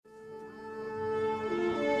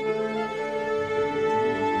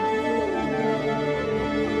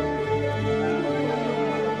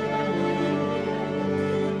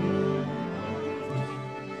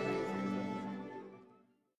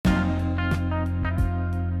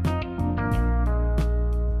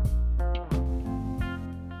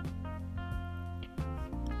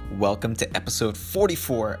welcome to episode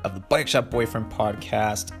 44 of the Bike Shop Boyfriend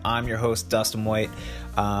podcast. I'm your host, Dustin White.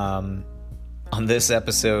 On this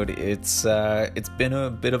episode, it's been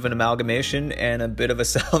a bit of an amalgamation and a bit of a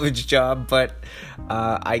salvage job, but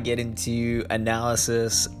I get into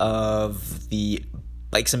analysis of the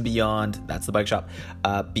Bikes and Beyond, that's the bike shop,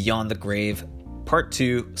 Beyond the Grave, part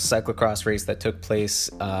 2 cyclocross race that took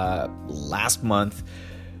place last month.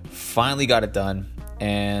 Finally got it done,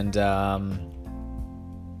 and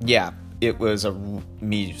it was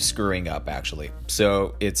me screwing up, actually.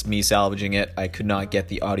 So it's me salvaging it. I could not get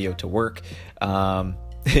the audio to work.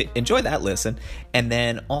 Enjoy that listen. And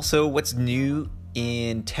then also what's new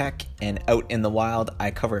in tech and out in the wild. I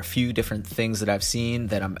cover a few different things that I've seen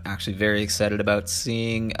that I'm actually very excited about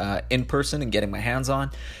seeing in person and getting my hands on.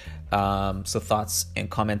 So thoughts and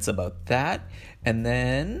comments about that. And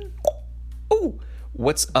then,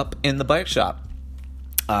 what's up in the bike shop?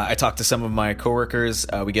 I talked to some of my coworkers.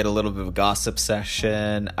 We get a little bit of a gossip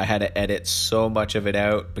session. I had to edit so much of it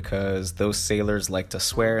out because those sailors like to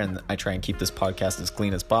swear, and I try and keep this podcast as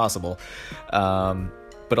clean as possible.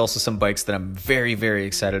 But also some bikes that I'm very, very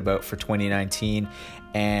excited about for 2019.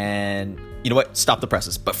 And you know what? Stop the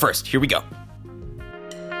presses. But first, here we go.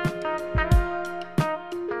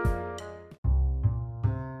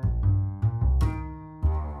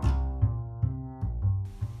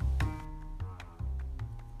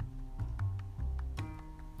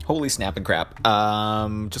 Holy snap and crap.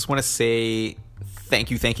 Just want to say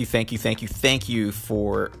thank you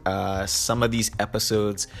for some of these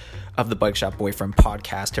episodes of the Bike Shop Boyfriend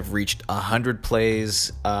podcast have reached 100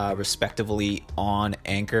 plays respectively on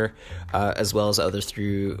Anchor, as well as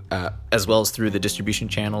through the distribution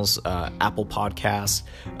channels, Apple Podcasts,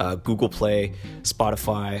 Google Play,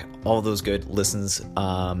 Spotify, all those good listens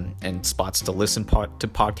and spots to listen to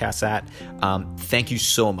podcasts at. Thank you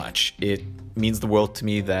so much. It means the world to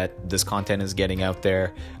me that this content is getting out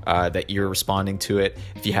there, that you're responding to it.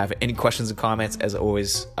 If you have any questions and comments, as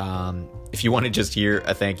always, if you want to just hear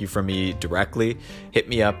a thank you from me directly, hit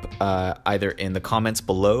me up either in the comments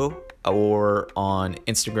below or on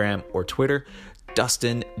Instagram or Twitter.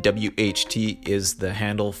 Dustin WHT is the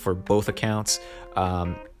handle for both accounts.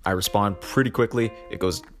 I respond pretty quickly. It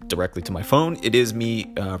goes directly to my phone. It is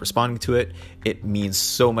me responding to it. It means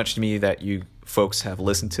so much to me that you folks have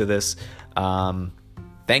listened to this.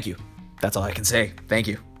 Thank you. That's all I can say. Thank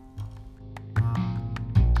you.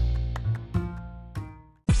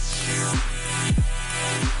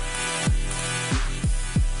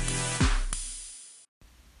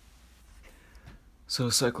 So,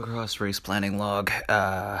 cyclocross race planning log.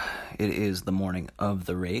 It is the morning of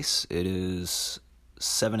the race. It is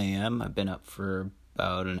 7 a.m. I've been up for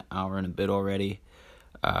about an hour and a bit already.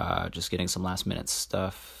 Just getting some last minute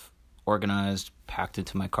stuff organized, packed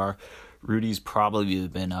into my car. Rudy's probably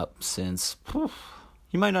been up since,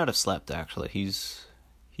 he might not have slept, actually.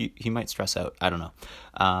 He might stress out. I don't know.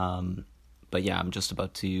 But yeah, I'm just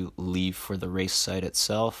about to leave for the race site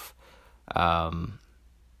itself.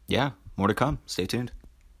 More to come. Stay tuned.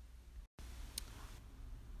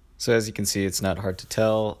 So as you can see, it's not hard to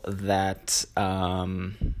tell that I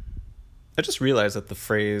just realized that the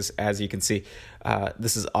phrase, as you can see,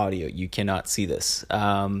 this is audio. You cannot see this.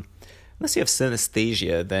 Unless you have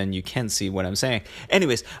synesthesia, then you can see what I'm saying.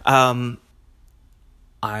 Anyways, I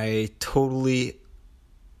totally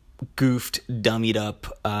goofed, dummied up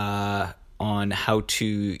on how to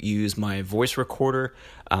use my voice recorder.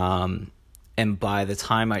 And by the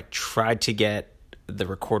time I tried to get the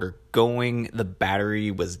recorder going, the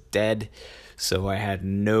battery was dead. So I had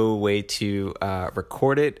no way to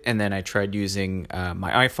record it. And then I tried using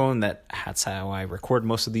my iPhone. That's how I record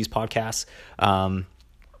most of these podcasts.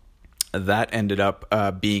 That ended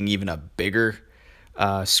up being even a bigger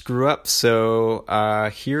screw up. So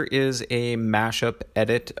here is a mashup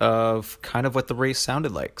edit of kind of what the race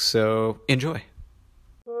sounded like. So enjoy.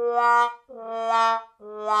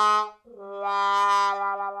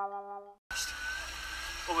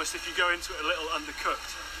 Almost if you go into it a little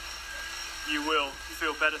undercooked, you will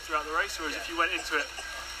feel better throughout the race, whereas if you went into it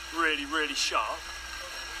really, really sharp,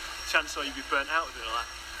 chances are you'd be burnt out within a lap.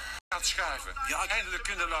 Gaat schuiven. Ja, eindelijk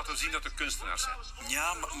kunnen laten zien dat er kunstenaars zijn.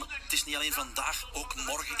 Ja, maar het is niet alleen vandaag, ook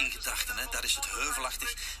morgen in gedachten. Hè. Daar is het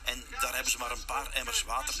heuvelachtig en daar hebben ze maar een paar emmers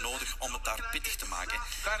water nodig om het daar pittig te maken.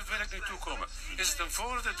 Daar wil ik nu toe komen. Is het een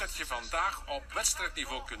voordeel dat je vandaag op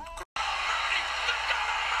wedstrijdniveau kunt...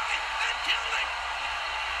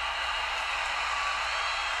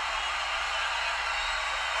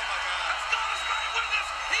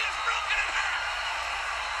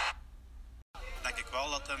 Dank ik wel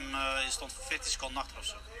dat hij stond 40 seconden achter of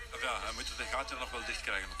zo. Ja, hij moet de gaten nog wel dicht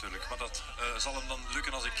krijgen natuurlijk. Maar dat zal hem dan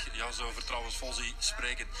lukken als ik jou zo vertrouwensvol zie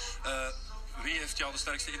spreken. Wie heeft jou de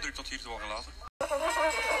sterkste indruk tot hiertoe al gelaten?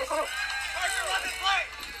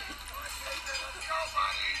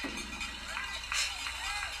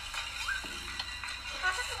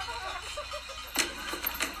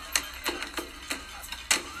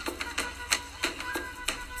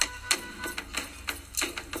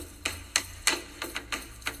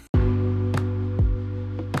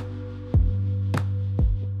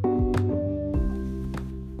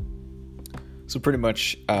 So pretty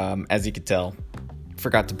much, as you could tell,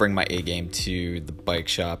 forgot to bring my A game to the bike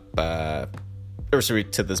shop,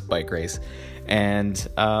 to this bike race. And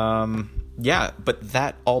yeah, but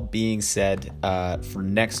that all being said, for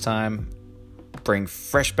next time, bring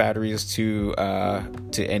fresh batteries to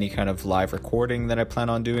any kind of live recording that I plan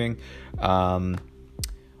on doing.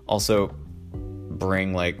 Also,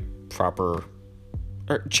 bring like proper,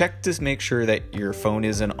 or check to make sure that your phone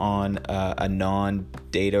isn't on a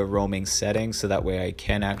non-data roaming setting, so that way I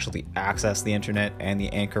can actually access the internet and the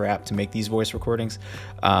Anchor app to make these voice recordings,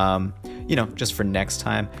 just for next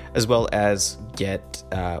time, as well as get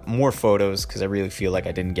more photos, because I really feel like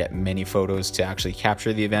I didn't get many photos to actually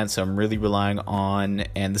capture the event, so I'm really relying on,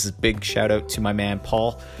 and this is big shout out to my man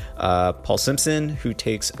Paul Simpson, who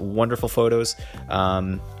takes wonderful photos.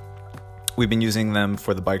 We've been using them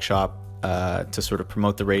for the bike shop to sort of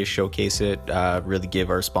promote the race, showcase it, really give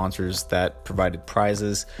our sponsors that provided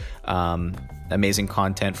prizes amazing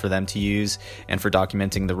content for them to use, and for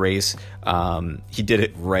documenting the race. He did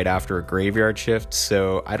it right after a graveyard shift,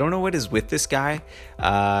 so I don't know what is with this guy.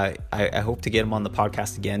 I hope to get him on the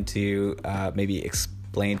podcast again to maybe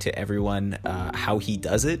explain to everyone how he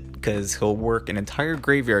does it, because he'll work an entire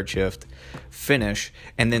graveyard shift, finish,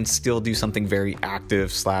 and then still do something very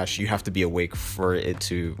active / you have to be awake for it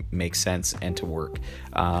to make sense and to work.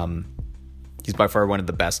 He's by far one of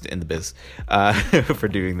the best in the biz for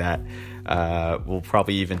doing that. We'll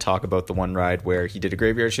probably even talk about the one ride where he did a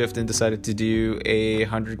graveyard shift and decided to do a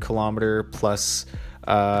 100-kilometer plus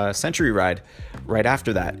century ride right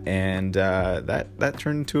after that, and that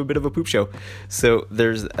turned into a bit of a poop show. So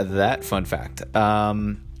there's that fun fact. But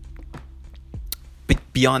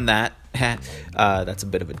beyond that, that's a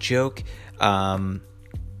bit of a joke.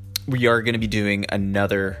 We are going to be doing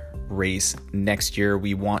another race next year.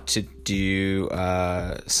 We want to do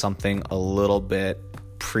something a little bit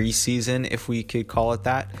pre-season, if we could call it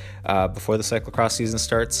that, before the cyclocross season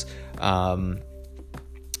starts.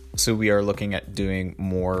 So we are looking at doing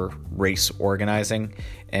more race organizing,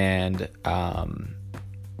 and going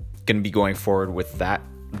to be going forward with that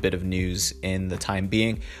bit of news in the time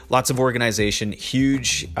being. Lots of organization.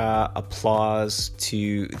 Huge applause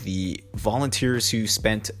to the volunteers who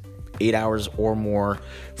spent 8 hours or more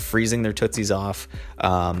freezing their tootsies off.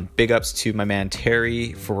 Big ups to my man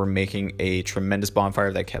Terry for making a tremendous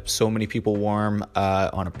bonfire that kept so many people warm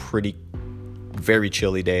on a very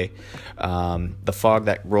chilly day. The fog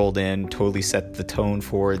that rolled in totally set the tone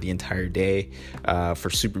for the entire day, for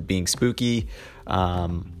super being spooky.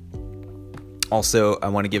 Also, I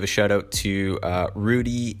want to give a shout out to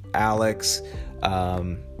Rudy, Alex,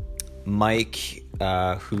 Mike,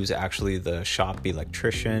 who's actually the shop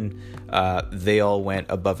electrician. They all went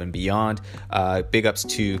above and beyond. Big ups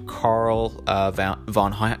to Carl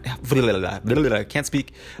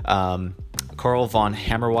Carl von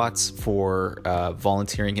Hammerwatz for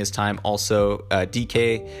volunteering his time. Also,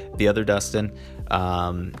 DK, the other Dustin,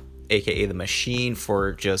 aka the Machine,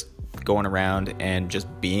 for just going around and just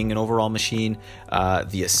being an overall machine.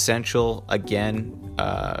 The Essential, again,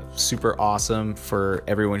 super awesome for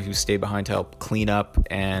everyone who stayed behind to help clean up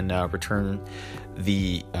and return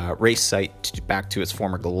the race site back to its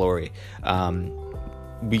former glory.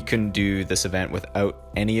 We couldn't do this event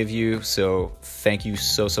without any of you, so thank you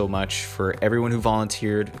so much for everyone who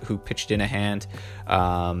volunteered, who pitched in a hand.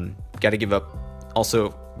 Got to give up also,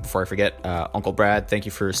 before I forget, Uncle Brad, thank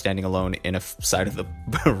you for standing alone in a side of the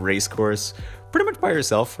race course pretty much by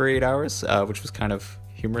yourself for 8 hours, which was kind of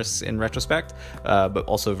humorous in retrospect, but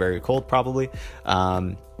also very cold probably.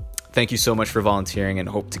 Thank you so much for volunteering, and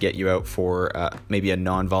hope to get you out for maybe a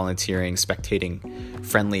non-volunteering, spectating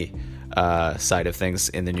friendly side of things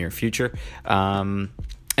in the near future. And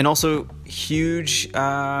also huge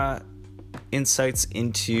insights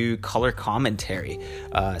into color commentary.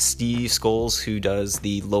 Steve Scholes, who does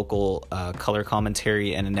the local color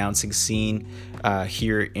commentary and announcing scene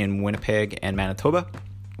here in Winnipeg and Manitoba.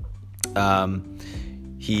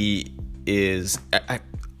 He is...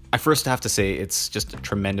 I first have to say it's just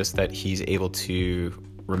tremendous that he's able to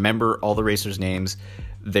remember all the racers' names,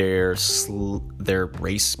 their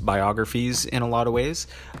race biographies in a lot of ways,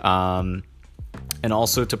 and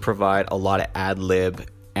also to provide a lot of ad-lib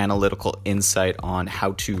analytical insight on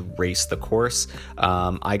how to race the course.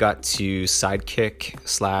 I got to sidekick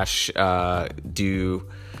 / do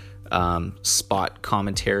spot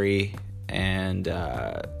commentary and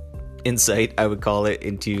insight, I would call it,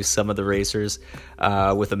 into some of the racers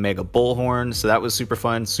with a mega bullhorn. So that was super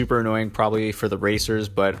fun, super annoying probably for the racers,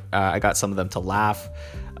 but I got some of them to laugh,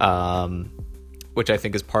 which I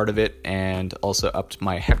think is part of it, and also upped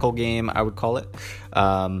my heckle game, I would call it.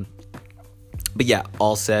 But yeah,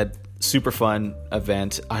 all said, super fun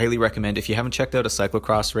event. I highly recommend, if you haven't checked out a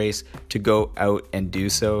cyclocross race, to go out and do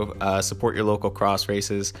so. Support your local cross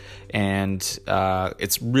races, and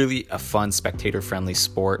it's really a fun, spectator-friendly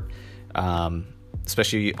sport,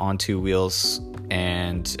 especially on two wheels,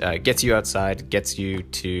 and gets you outside, gets you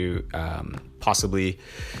to possibly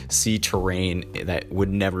see terrain that would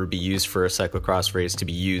never be used for a cyclocross race to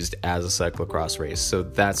be used as a cyclocross race. So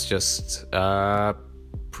that's just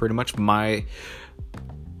pretty much my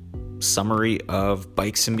summary of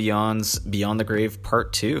Bikes and Beyond's Beyond the Grave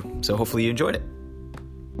Part 2. So hopefully you enjoyed it.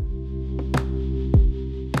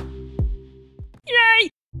 Yay!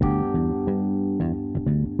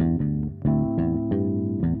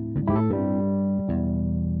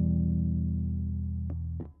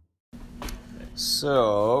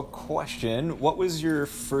 So, question, what was your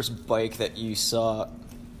first bike that you saw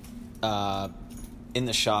in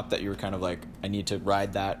the shop that you were kind of like, I need to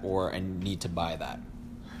ride that, or I need to buy that?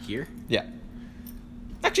 Here? Yeah.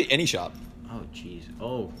 Actually, any shop. Oh, jeez.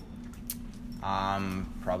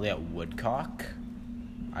 Probably at Woodcock.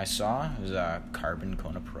 I saw it was a carbon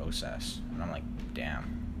Kona Process, and I'm like,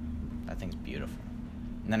 damn, that thing's beautiful.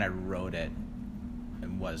 And then I rode it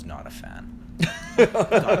and was not a fan.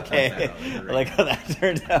 Okay, I like how that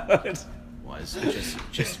turned out.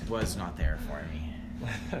 Just was not there for me.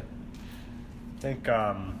 I think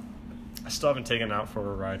I still haven't taken it out for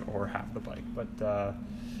a ride or half the bike, but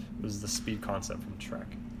it was the Speed Concept from Trek.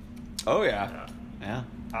 Oh yeah. I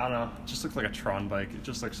don't know, it just looks like a Tron bike. It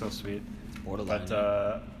just looks so sweet. Borderline.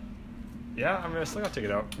 But yeah, I mean, I still gotta take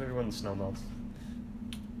it out. Maybe when the snow melts.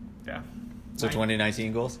 Yeah. So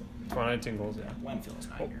 2019 goals? 2019 goals, yeah. When feels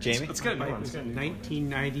not here. Jamie? Let's get a new one. Was a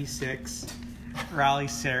 1996 Rally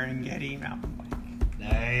Serengeti mountain bike.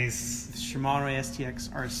 Nice. The Shimano STX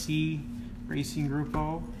RC Racing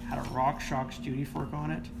Grupo had a RockShox duty fork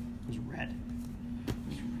on it. It was red.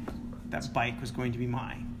 That bike was going to be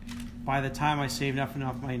mine. By the time I saved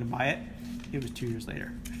enough money to buy it, it was 2 years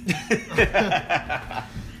later.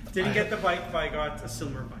 Didn't get the bike, but I got a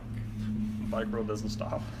similar bike. Bike world doesn't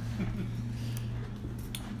stop.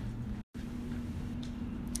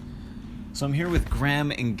 So I'm here with Graham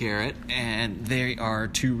and Garrett, and they are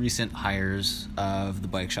two recent hires of the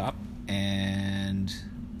bike shop. And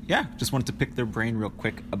yeah, just wanted to pick their brain real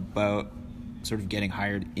quick about sort of getting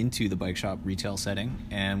hired into the bike shop retail setting,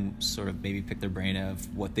 and sort of maybe pick their brain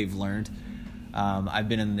of what they've learned. I've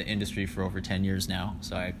been in the industry for over 10 years now,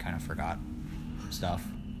 so I kind of forgot stuff.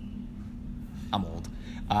 I'm old.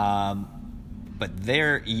 But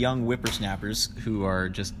they're young whippersnappers who are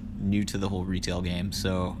just new to the whole retail game,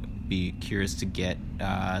 so be curious to get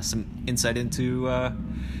some insight into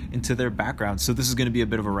their background. So this is going to be a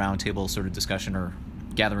bit of a roundtable sort of discussion, or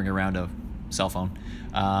gathering around a cell phone.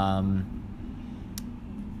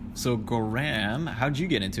 So Graham, how'd you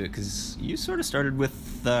get into it? Because you sort of started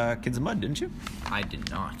with Kids of Mud, didn't you? I did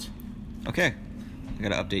not. Okay, I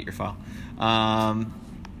gotta update your file.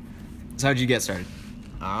 So how'd you get started?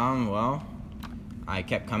 Well, I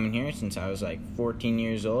kept coming here since I was like 14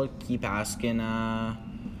 years old. Keep asking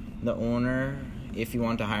the owner if he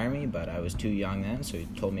wanted to hire me, but I was too young then, so he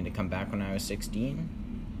told me to come back when I was 16.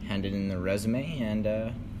 Handed in the resume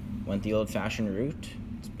and went the old-fashioned route.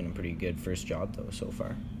 It's been a pretty good first job though so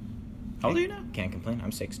far. How old are you now? Can't complain.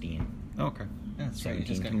 I'm 16. Oh, okay. Yeah, that's right.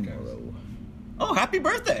 17 tomorrow. Oh, happy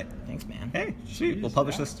birthday! Thanks, man. Hey, sweet. We'll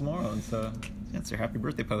publish this tomorrow, and so that's your happy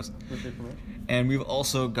birthday post. And we've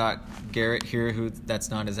also got Garrett here, who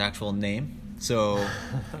that's not his actual name. So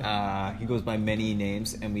he goes by many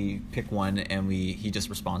names, and we pick one, and he just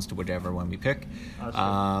responds to whatever one we pick.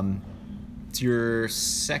 It's your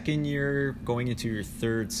second year, going into your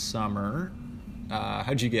third summer.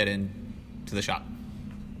 How'd you get into the shop?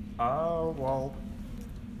 Well,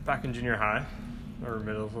 back in junior high, or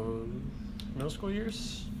middle school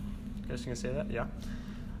years, I guess you can say that, yeah.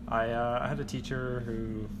 I had a teacher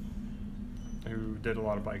who did a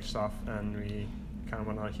lot of bike stuff, and we kind of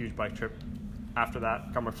went on a huge bike trip. After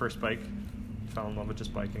that, got my first bike, fell in love with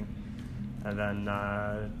just biking, and then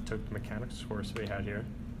took the mechanics course we had here.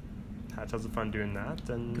 had tons of fun doing that,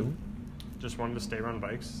 and Cool. just wanted to stay around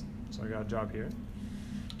bikes, so I got a job here.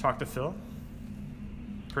 Talked to Phil.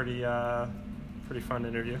 Pretty fun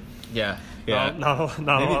interview. Yeah. Not a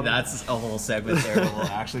Maybe lot. that's a whole segment there. We'll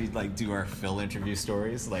actually like do our Phil interview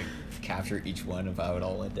stories, like capture each one of how it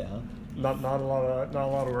all went down. Not a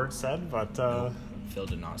lot of words said, but Phil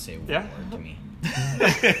did not say one Yeah. word to me.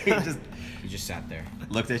 He just sat there.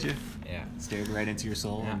 Looked at you, Yeah. stared right into your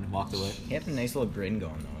soul, Yeah. and walked away. He had a nice little grin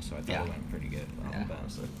going though, so I thought Yeah. it went pretty good. Yeah.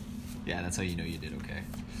 Honestly. Yeah, that's how you know you did okay.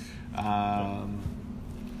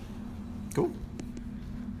 Cool.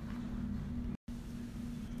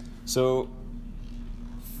 So,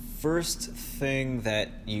 first thing that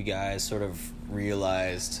you guys sort of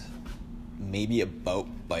realized maybe about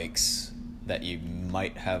bikes that you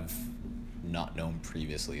might have not known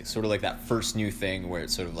previously, sort of like that first new thing where it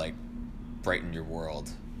sort of like brightened your world.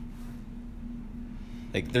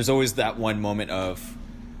 Like, there's always that one moment of,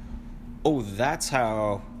 oh, that's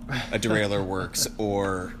how a derailleur works,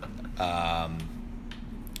 or I've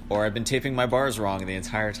been taping my bars wrong the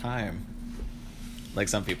entire time, like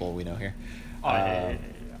some people we know here. Yeah,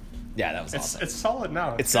 that was awesome. It's solid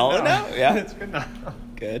now. It's good solid now? Yeah. It's good now.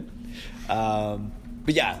 Good.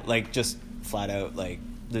 But yeah, like just flat out, like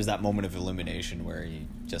there's that moment of illumination where you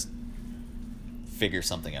just figure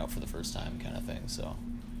something out for the first time, kind of thing. So,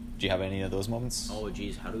 do you have any of those moments? Oh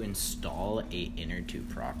geez, how to install a inner tube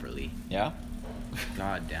properly? Yeah.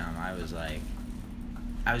 God damn, I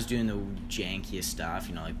was doing the jankiest stuff,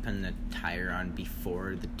 you know, like putting the tire on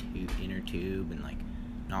before the inner tube and like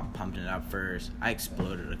not pumping it up first. I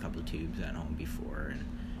exploded a couple of tubes at home before and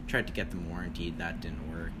tried to get them warranted. That didn't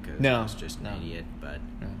work because I was just an idiot, but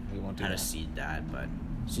No, we won't do how to that. seed that. But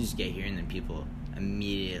as soon as you get here and then people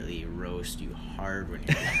immediately roast you hard when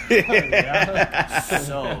you're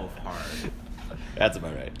so hard. That's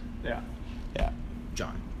about right. Yeah. Yeah.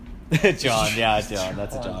 John. John, yeah, John.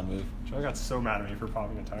 That's a John move. Joe got so mad at me for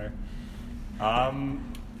popping a tire.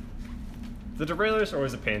 The derailleurs are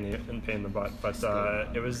always a pain in the butt, but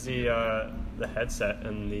it was the headset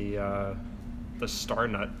and the star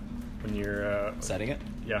nut when you're Setting it?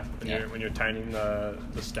 yeah, Yeah. when you're tightening the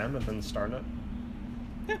stem and then the star nut.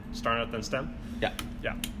 Yeah. Star nut then stem. Yeah.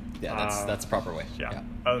 Yeah. Yeah, that's the proper way. Yeah.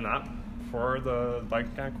 Other than that, for the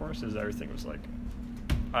bike kind of courses, everything was like,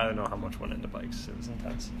 I don't know how much went into bikes. It was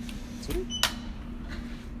intense. Sweet.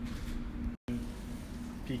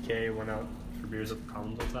 PK went out for beers at the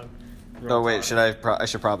Commons all the time. Oh wait, should I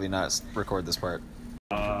should probably not record this part.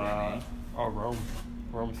 Rome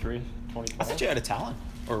 3, I 2012. thought you had a Talon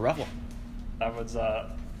or a Revel. That was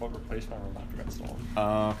what replaced my Rome after it got stolen.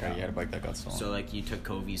 Oh, okay. You had a bike that got stolen. So like you took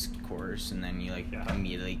Covey's course and then you like Yeah.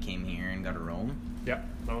 immediately came here and got a Rome. Yeah,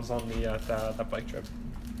 that was on the that bike trip.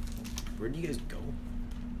 Where'd you guys go?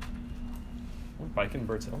 We're biking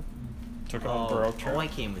Birds Hill. Took on Baroque trip. I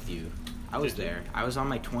came with you. I was Did you? there. I was on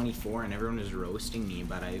my 24 and everyone was roasting me,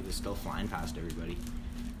 but I was still flying past everybody.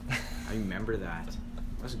 I remember that.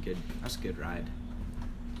 That was a good ride.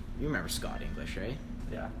 You remember Scott English, right?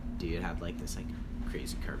 Yeah. Dude had like this like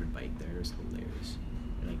crazy carbon bike there. It was hilarious.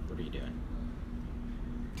 You're like, what are you doing?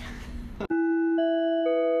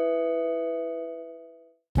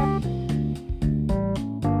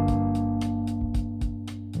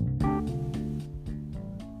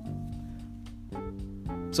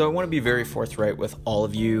 So I want to be very forthright with all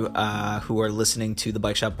of you who are listening to the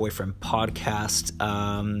Bike Shop Boyfriend podcast.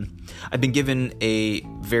 I've been given a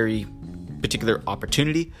very particular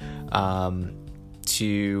opportunity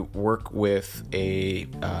to work with a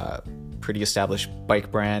pretty established bike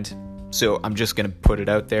brand. So I'm just going to put it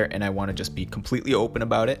out there, and I want to just be completely open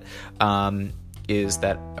about it. Is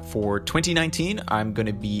that for 2019, I'm going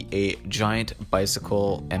to be a Giant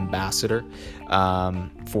Bicycle ambassador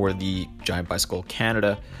for the Giant Bicycle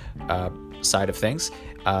Canada side of things.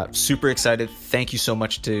 Super excited. Thank you so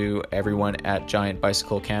much to everyone at Giant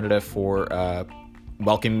Bicycle Canada for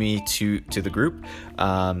welcoming me to the group,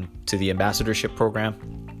 to the ambassadorship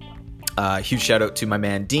program. Huge shout out to my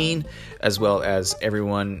man Dean, as well as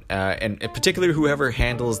everyone, and in particular whoever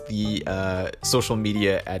handles the social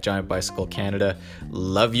media at Giant Bicycle Canada.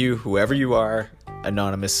 Love you, whoever you are,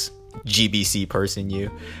 anonymous GBC person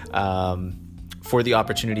you, for the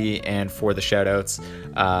opportunity and for the shout outs.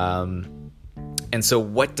 And so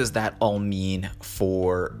what does that all mean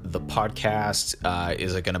for the podcast?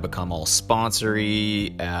 Is it going to become all sponsory?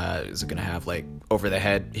 Is it going to have like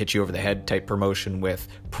hit you over the head type promotion with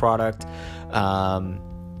product?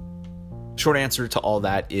 Short answer to all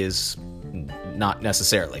that is not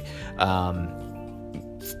necessarily. No.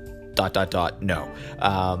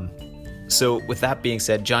 So with that being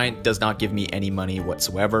said, Giant does not give me any money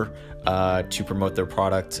whatsoever to promote their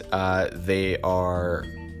product. They are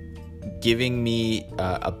giving me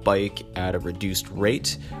a bike at a reduced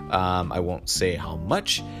rate. I won't say how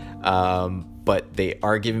much, but they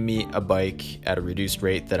are giving me a bike at a reduced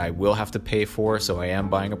rate that I will have to pay for, so I am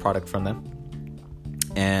buying a product from them.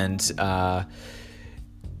 And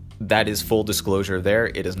that is full disclosure there.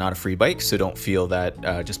 It is not a free bike, so don't feel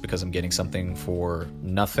that just because I'm getting something for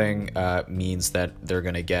nothing means that they're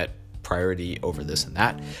going to get priority over this and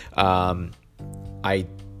that. I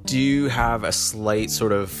do have a slight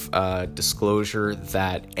sort of disclosure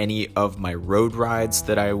that any of my road rides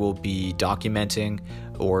that I will be documenting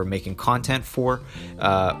or making content for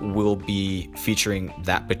will be featuring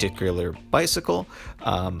that particular bicycle.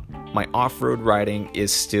 My off-road riding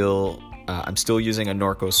is still, I'm still using a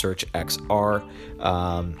Norco Search XR,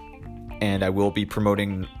 and I will be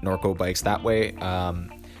promoting Norco bikes that way.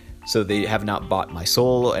 So they have not bought my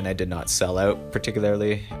soul, and I did not sell out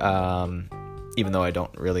particularly, even though I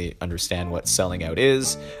don't really understand what selling out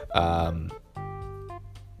is.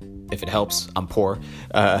 If it helps, I'm poor.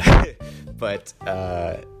 But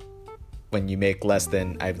when you make less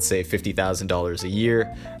than, I would say, $50,000 a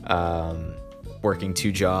year, working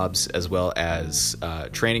 2 jobs as well as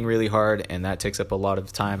training really hard, and that takes up a lot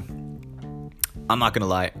of time, I'm not going to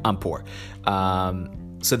lie, I'm poor.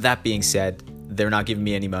 So that being said, they're not giving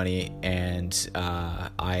me any money, and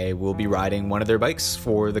I will be riding one of their bikes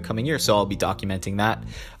for the coming year, so I'll be documenting that.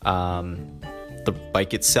 The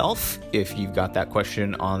bike itself, if you've got that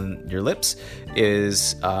question on your lips,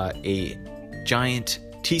 is a Giant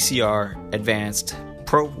TCR Advanced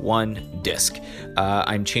Pro 1 disc.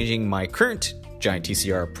 I'm changing my current Giant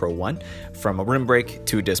TCR Pro 1 from a rim brake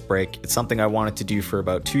to a disc brake. It's something I wanted to do for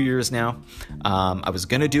about 2 years now. I was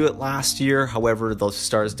going to do it last year, however, the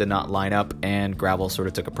stars did not line up and gravel sort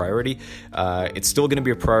of took a priority. It's still going to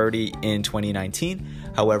be a priority in 2019.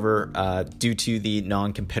 However, due to the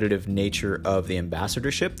non-competitive nature of the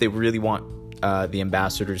ambassadorship, they really want the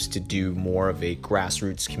ambassadors to do more of a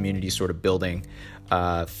grassroots community sort of building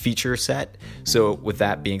feature set. So with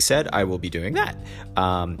that being said, I will be doing that.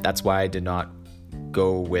 That's why I did not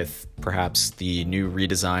go with perhaps the new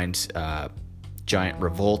redesigned Giant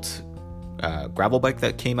Revolt gravel bike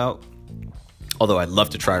that came out, although I'd love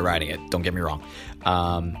to try riding it, don't get me wrong.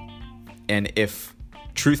 And if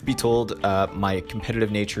truth be told, my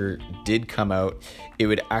competitive nature did come out, it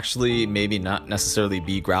would actually maybe not necessarily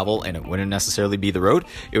be gravel, and it wouldn't necessarily be the road.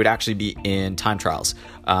 It would actually be in time trials.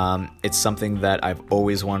 It's something that I've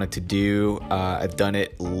always wanted to do. I've done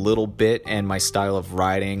it a little bit, and my style of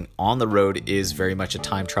riding on the road is very much a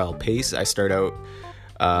time trial pace. I start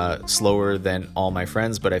out slower than all my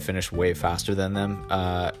friends, but I finish way faster than them,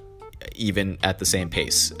 even at the same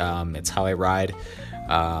pace. It's how I ride.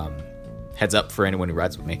 Heads up for anyone who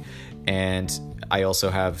rides with me. And I also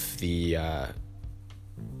have the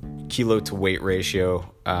kilo to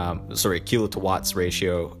watts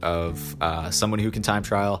ratio of someone who can time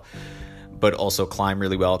trial, but also climb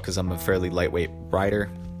really well because I'm a fairly lightweight rider.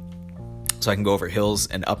 So I can go over hills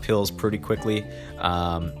and up hills pretty quickly.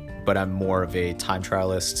 But I'm more of a time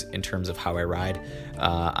trialist in terms of how I ride.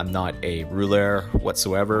 I'm not a rouleur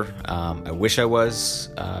whatsoever. I wish I was,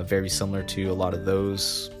 very similar to a lot of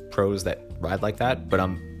those pros that ride like that, but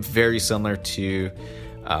I'm very similar to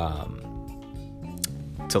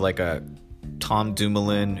like a Tom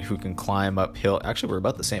Dumoulin who can climb uphill. Actually, we're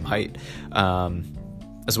about the same height,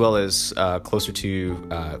 as well as closer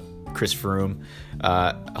to Chris Froome.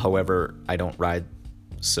 However, I don't ride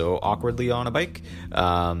so awkwardly on a bike.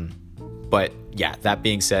 But yeah, that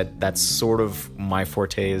being said, that's sort of my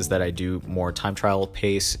forte, is that I do more time trial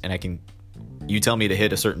pace, and you tell me to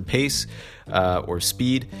hit a certain pace or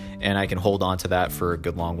speed, and I can hold on to that for a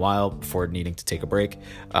good long while before needing to take a break.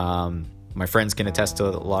 My friends can attest to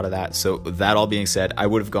a lot of that. So that all being said, I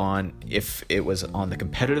would have gone, if it was on the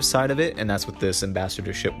competitive side of it, and that's what this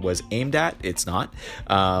ambassadorship was aimed at, it's not.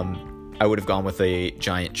 I would have gone with a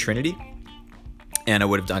Giant Trinity, and I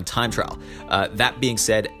would have done time trial. That being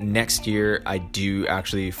said, next year I do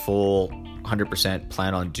actually full 100%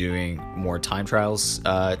 plan on doing more time trials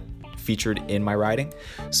featured in my riding.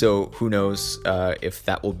 So who knows if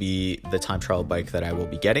that will be the time trial bike that I will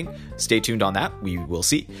be getting. Stay tuned on that. We will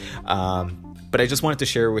see. But I just wanted to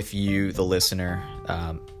share with you, the listener,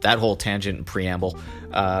 that whole tangent and preamble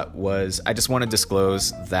was, I just want to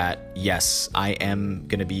disclose that, yes, I am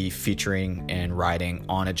going to be featuring and riding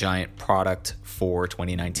on a Giant product for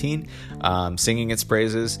 2019, singing its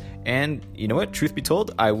praises. And you know what? Truth be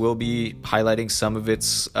told, I will be highlighting some of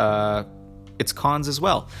its cons as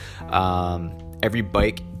well. Every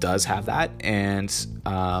bike does have that, and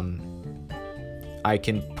I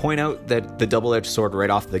can point out that the double-edged sword right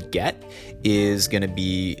off the get is going to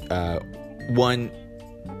be one.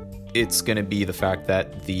 It's going to be the fact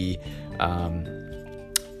that the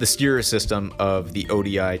steerer system of the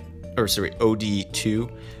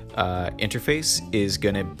OD2 interface is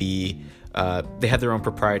going to be. They have their own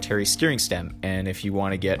proprietary steering stem, and if you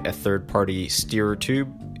want to get a third-party steerer tube,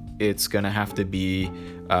 it's going to have to be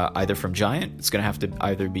either from Giant, it's going to have to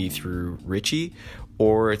either be through Ritchie,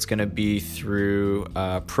 or it's going to be through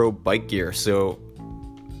Pro Bike Gear. So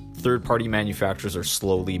third-party manufacturers are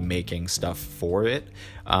slowly making stuff for it,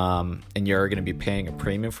 and you're going to be paying a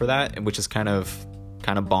premium for that, which is kind of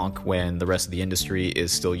bonk when the rest of the industry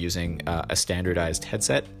is still using a standardized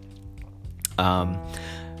headset.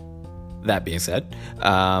 That being said,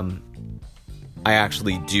 I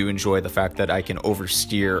actually do enjoy the fact that I can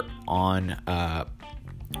oversteer on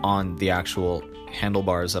the actual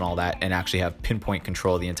handlebars and all that, and actually have pinpoint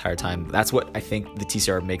control the entire time. That's what I think the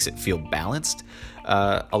TCR makes it feel balanced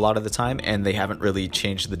a lot of the time, and they haven't really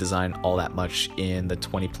changed the design all that much in the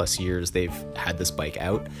 20 plus years they've had this bike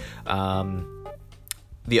out.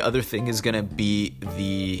 The other thing is going to be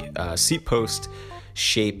the seat post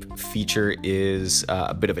shape feature is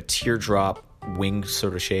a bit of a teardrop wing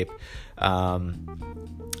sort of shape.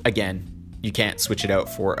 Again, you can't switch it out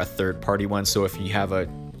for a third-party one, so if you have a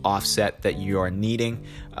offset that you are needing,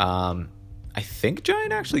 I think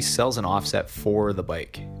Giant actually sells an offset for the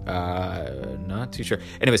bike. Not too sure.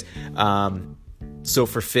 Anyways, so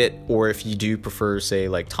for fit, or if you do prefer, say,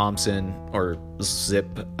 like Thompson or Zip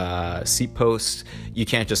seat posts, you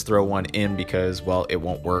can't just throw one in because, well, it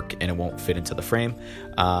won't work and it won't fit into the frame.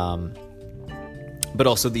 But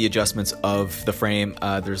also the adjustments of the frame,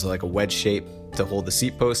 there's like a wedge shape to hold the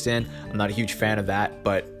seat post in. I'm not a huge fan of that,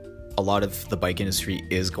 but a lot of the bike industry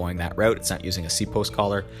is going that route. It's not using a seat post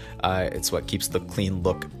collar. It's what keeps the clean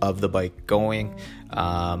look of the bike going.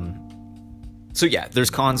 So yeah, there's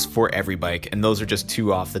cons for every bike, and those are just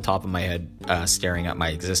two off the top of my head staring at my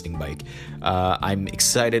existing bike. I'm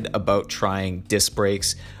excited about trying disc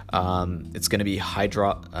brakes. It's going to be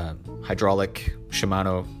hydraulic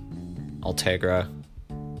Shimano Ultegra,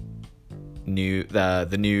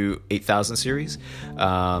 the new 8000 series.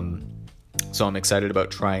 So I'm excited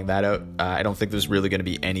about trying that out. I don't think there's really going to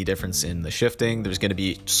be any difference in the shifting. There's going to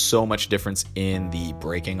be so much difference in the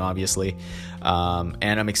braking, obviously.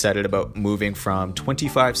 And I'm excited about moving from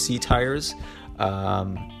 25C tires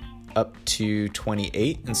up to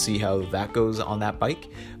 28 and see how that goes on that bike.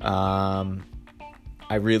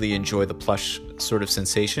 I really enjoy the plush sort of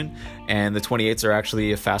sensation, and the 28s are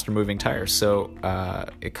actually a faster moving tire, so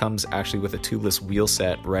it comes actually with a tubeless wheel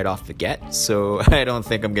set right off the get, so I don't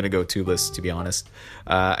think I'm going to go tubeless, to be honest.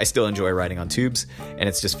 I still enjoy riding on tubes, and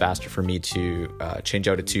it's just faster for me to change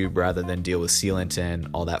out a tube rather than deal with sealant and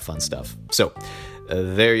all that fun stuff. So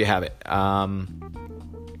there you have it.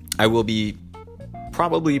 I will be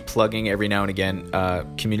probably plugging every now and again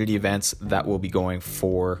community events that will be going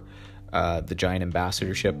for the Giant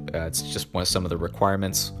ambassadorship. It's just some of the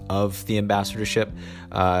requirements of the ambassadorship.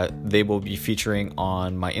 They will be featuring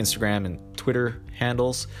on my Instagram and Twitter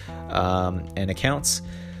handles and accounts.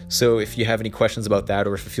 So if you have any questions about that,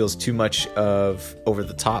 or if it feels too much of over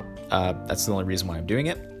the top, that's the only reason why I'm doing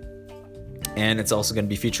it. And it's also going to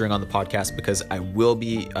be featuring on the podcast because I will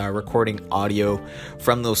be recording audio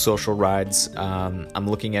from those social rides. I'm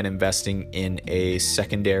looking at investing in a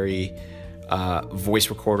secondary voice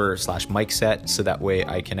recorder / mic set, so that way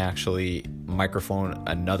I can actually microphone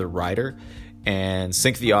another rider and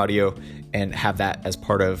sync the audio and have that as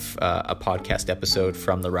part of a podcast episode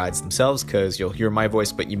from the rides themselves, because you'll hear my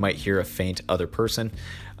voice, but you might hear a faint other person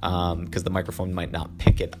because the microphone might not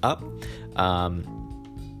pick it up.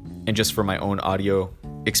 And just for my own audio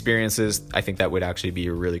experiences, I think that would actually be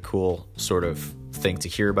a really cool sort of thing to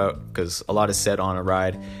hear about, because a lot is said on a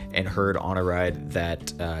ride and heard on a ride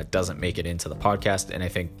that doesn't make it into the podcast, and I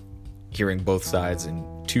think hearing both sides and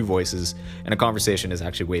two voices in a conversation is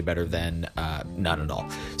actually way better than none at all.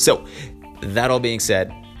 So that all being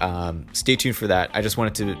said, stay tuned for that. I just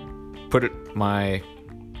wanted to put my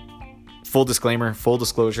full disclaimer, full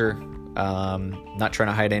disclosure, not trying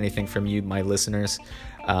to hide anything from you, my listeners.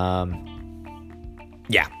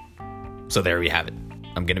 Yeah, so there we have it.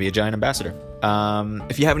 I'm going to be a Giant ambassador.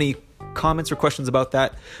 If you have any comments or questions about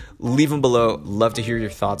that, leave them below. Love to hear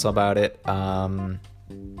your thoughts about it. And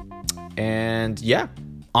yeah,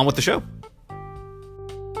 on with the show.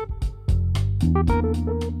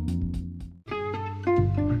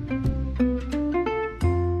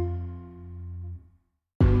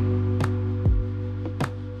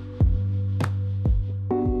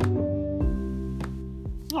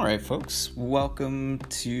 All right, folks, welcome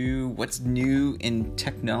to what's new in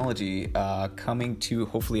technology, coming to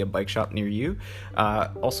hopefully a bike shop near you.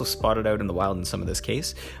 Also spotted out in the wild in some of this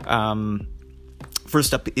case.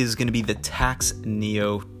 First up is going to be the Tacx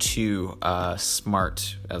Neo 2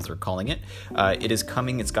 Smart, as they're calling it. It is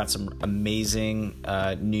coming. It's got some amazing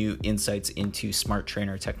new insights into smart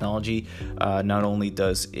trainer technology. Not only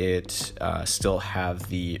does it still have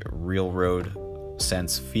the real road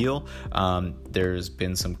sense feel, there's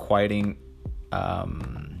been some quieting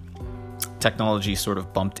technology sort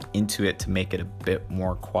of bumped into it to make it a bit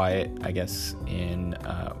more quiet, I guess,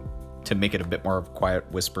 to make it a bit more of a quiet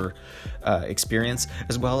whisper experience,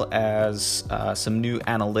 as well as some new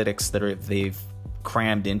analytics that they've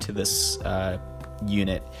crammed into this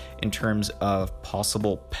unit in terms of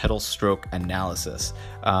possible pedal stroke analysis.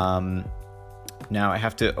 Now, I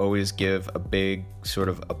have to always give a big sort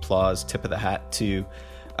of applause, tip of the hat to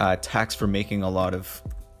Tacx for making a lot of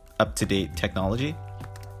up-to-date technology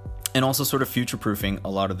and also sort of future-proofing a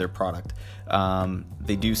lot of their product.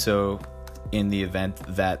 They do so in the event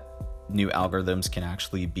that new algorithms can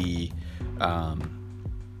actually be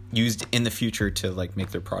used in the future to like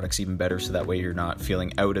make their products even better, so that way you're not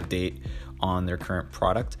feeling out of date on their current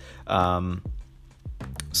product.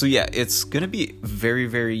 So yeah, it's going to be very,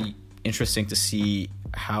 very interesting to see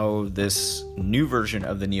how this new version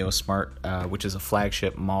of the Neo Smart, which is a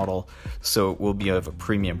flagship model, so it will be of a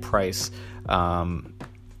premium price,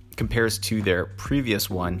 compares to their previous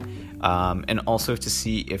one, and also to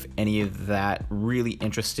see if any of that really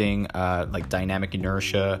interesting like dynamic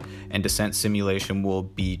inertia and descent simulation will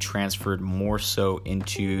be transferred more so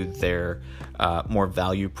into their more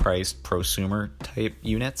value-priced prosumer type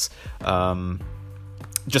units.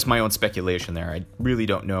 Just my own speculation there. I really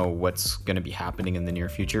don't know what's going to be happening in the near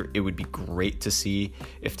future. It would be great to see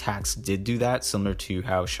if Tacx did do that, similar to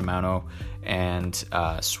how Shimano and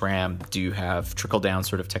SRAM do have trickle-down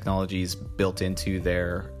sort of technologies built into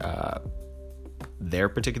their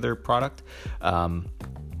particular product.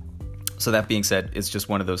 So that being said, it's just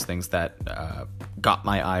one of those things that got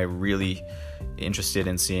my eye really interested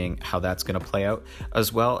in seeing how that's going to play out,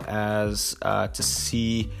 as well as to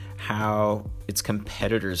see how its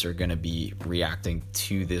competitors are going to be reacting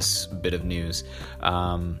to this bit of news.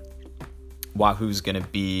 Wahoo's going to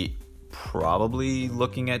be probably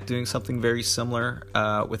looking at doing something very similar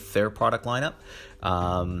with their product lineup.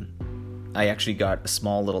 I actually got a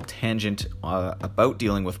small little tangent about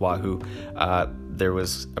dealing with Wahoo. There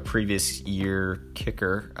was a previous year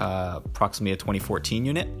kicker, approximately a 2014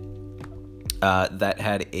 unit, that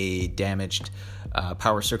had a damaged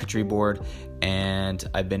power circuitry board, and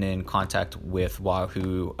I've been in contact with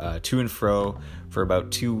Wahoo to and fro for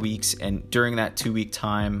about 2 weeks, and during that 2-week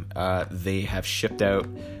time they have shipped out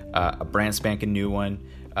a brand spanking new one.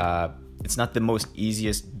 It's not the most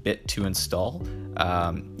easiest bit to install.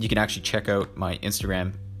 You can actually check out my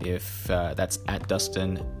Instagram if that's at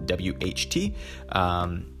DustinWHT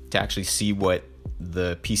to actually see what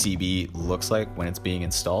the PCB looks like when it's being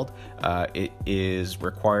installed. It is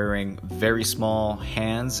requiring very small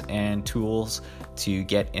hands and tools to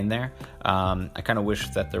get in there. I kind of wish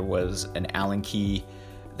that there was an Allen key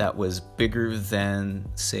that was bigger than,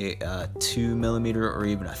 say, a 2mm or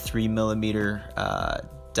even a 3mm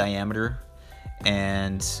diameter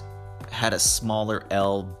and had a smaller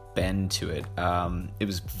L bend to it. It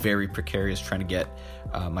was very precarious trying to get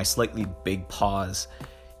my slightly big paws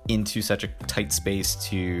into such a tight space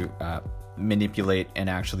to manipulate and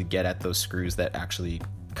actually get at those screws that actually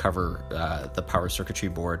cover the power circuitry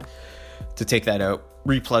board, to take that out,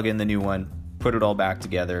 replug in the new one, put it all back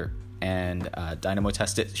together, and dynamo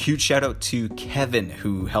test it. Huge shout out to Kevin,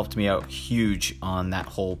 who helped me out huge on that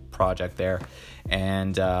whole project there.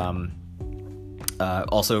 And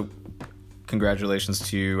also congratulations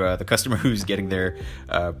to the customer who's getting their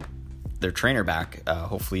trainer back,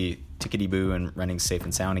 hopefully tickety-boo and running safe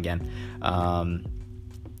and sound again.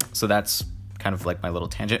 So that's kind of like my little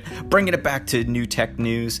tangent. Bringing it back to new tech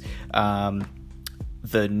news,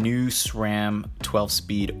 the new SRAM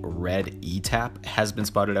 12-speed red E-Tap has been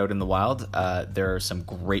spotted out in the wild. There are some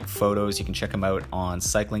great photos. You can check them out on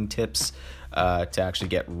Cycling Tips to actually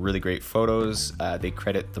get really great photos. They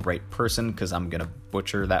credit the right person, because I'm going to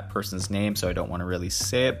butcher that person's name, so I don't want to really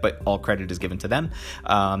say it, but all credit is given to them.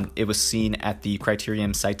 It was seen at the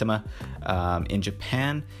Criterium Saitama in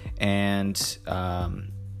Japan, and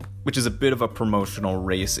which is a bit of a promotional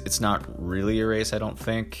race. It's not really a race, I don't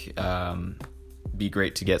think. Be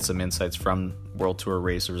great to get some insights from World Tour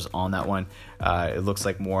racers on that one. It looks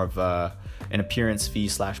like more of an appearance fee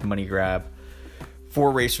 / money grab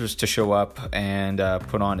 4 racers to show up and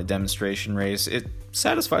put on a demonstration race. It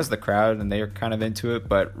satisfies the crowd and they are kind of into it,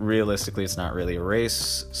 but realistically it's not really a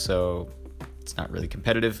race, so it's not really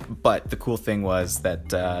competitive. But the cool thing was that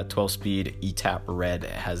 12-speed ETAP Red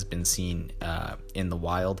has been seen in the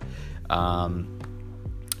wild.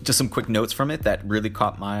 Just some quick notes from it that really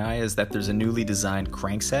caught my eye is that there's a newly designed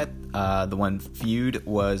crankset. The one viewed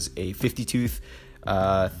was a 50-tooth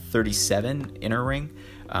 37 inner ring,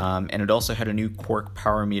 and it also had a new Quarq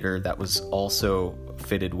power meter that was also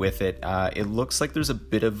fitted with it. It looks like there's a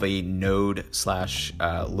bit of a node /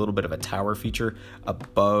 a little bit of a tower feature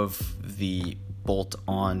above the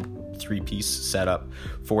bolt-on 3-piece setup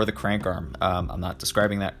for the crank arm. I'm not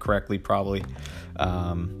describing that correctly, probably.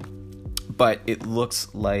 But it looks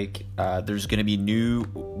like there's going to be new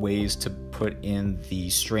ways to put in the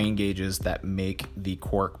strain gauges that make the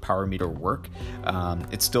Quarq power meter work.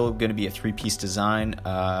 It's still going to be a 3-piece design,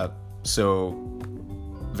 so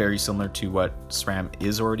very similar to what SRAM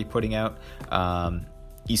is already putting out.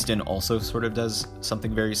 Easton also sort of does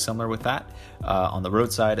something very similar with that on the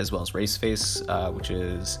roadside, as well as Raceface, which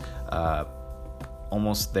is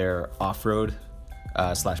almost their off-road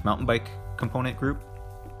 / mountain bike component group.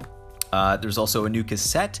 There's also a new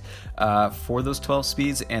cassette for those 12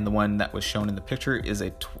 speeds, and the one that was shown in the picture is a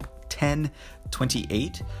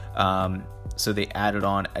 1028. So they added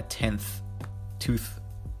on a 10th tooth.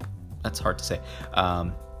 That's hard to say.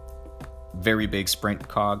 Very big sprint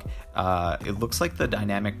cog. It looks like the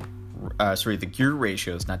the gear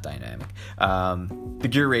ratios, not dynamic. The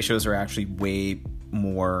gear ratios are actually way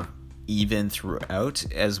more even throughout,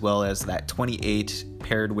 as well as that 28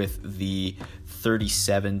 paired with the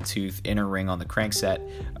 37 tooth inner ring on the crankset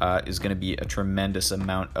is going to be a tremendous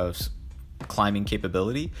amount of climbing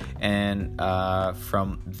capability. And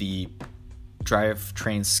from the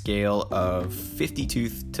drivetrain scale of 50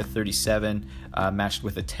 tooth to 37 matched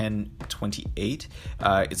with a 1028,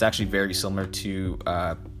 it's actually very similar to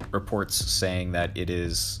reports saying that it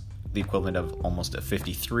is the equivalent of almost a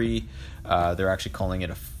 53. They're actually calling it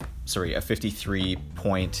a 53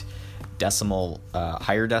 point decimal,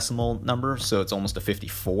 higher decimal number, so it's almost a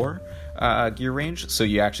 54 gear range. So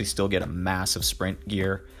you actually still get a massive sprint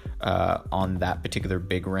gear on that particular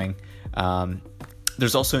big ring.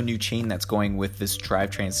 There's also a new chain that's going with this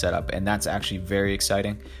drivetrain setup, and that's actually very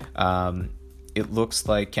exciting. It looks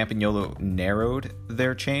like Campagnolo narrowed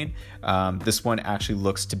their chain. This one actually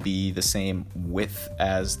looks to be the same width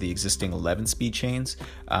as the existing 11-speed chains.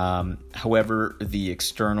 However, the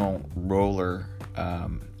external roller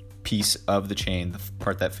piece of the chain, the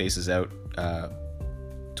part that faces out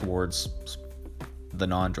towards the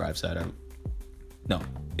non-drive side out. No,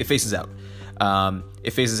 it faces out.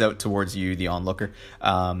 It faces out towards you, the onlooker.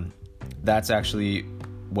 That's actually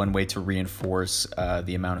one way to reinforce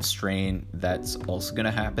the amount of strain that's also going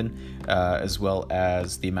to happen, as well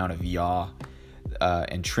as the amount of yaw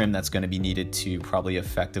and trim that's going to be needed to probably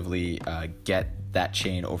effectively get that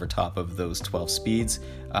chain over top of those 12 speeds.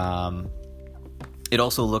 It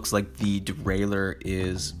also looks like the derailleur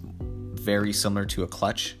is very similar to a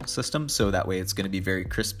clutch system, so that way it's going to be very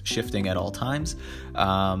crisp shifting at all times.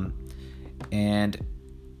 And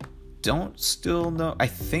don't still know, I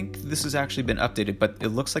think this has actually been updated, but it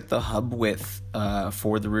looks like the hub width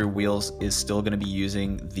for the rear wheels is still going to be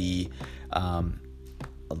using the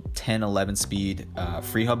 10-11 speed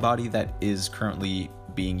free hub body that is currently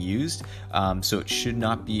being used, so it should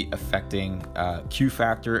not be affecting Q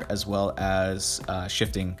factor as well as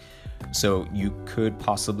shifting. So you could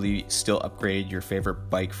possibly still upgrade your favorite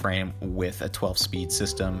bike frame with a 12-speed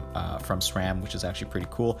system from SRAM, which is actually pretty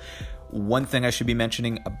cool. One thing I should be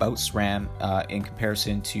mentioning about SRAM in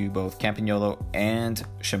comparison to both Campagnolo and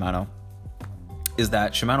Shimano is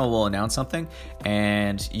that Shimano will announce something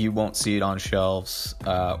and you won't see it on shelves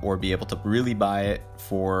or be able to really buy it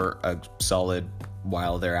for a solid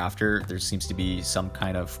while thereafter. There seems to be some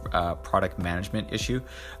kind of product management issue.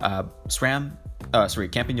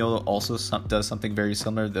 Campagnolo also does something very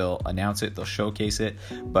similar. They'll announce it, they'll showcase it,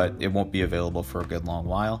 but it won't be available for a good long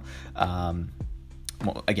while.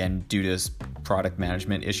 Again, due to product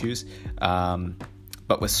management issues.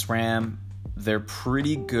 But with SRAM, they're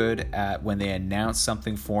pretty good at when they announce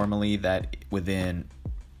something formally that within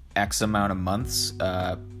X amount of months,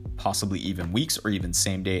 possibly even weeks or even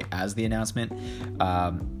same day as the announcement,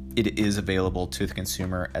 it is available to the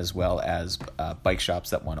consumer as well as bike shops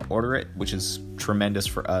that want to order it, which is tremendous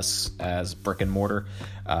for us as brick and mortar.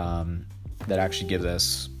 That actually gives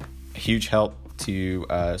us huge help to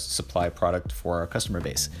supply product for our customer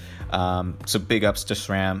base. So big ups to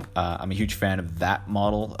SRAM. I'm a huge fan of that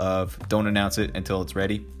model of don't announce it until it's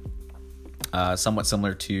ready. somewhat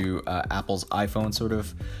similar to Apple's iPhone sort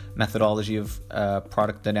of methodology of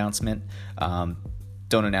product announcement.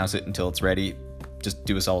 Don't announce it until it's ready. Just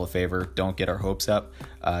do us all a favor. Don't get our hopes up.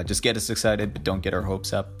 Just get us excited, but don't get our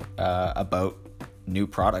hopes up about new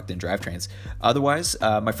product and drivetrains. Otherwise,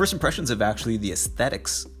 my first impressions of actually the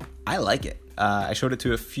aesthetics, I like it. I showed it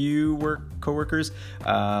to a few coworkers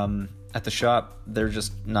at the shop. They're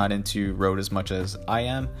just not into road as much as I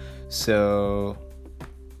am. So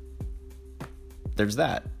there's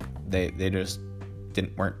that. They just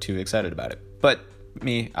weren't too excited about it. But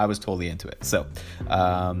me, I was totally into it. So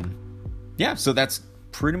yeah, so that's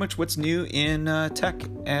pretty much what's new in tech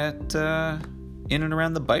at in and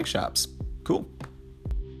around the bike shops. Cool.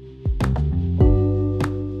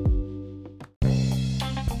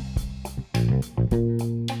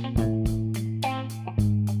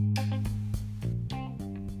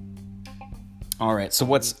 All right, so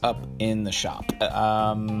what's up in the shop?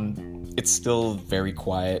 It's still very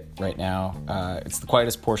quiet right now. It's the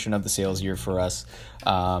quietest portion of the sales year for us,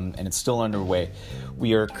 and it's still underway.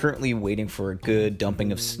 We are currently waiting for a good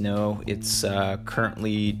dumping of snow. It's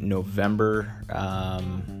currently November,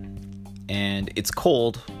 and it's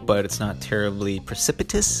cold, but it's not terribly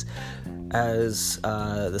precipitous, as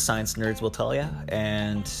the science nerds will tell you.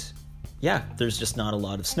 And yeah, there's just not a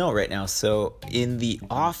lot of snow right now. So in the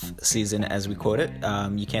off season, as we quote it,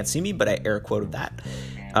 you can't see me, but I air quoted that.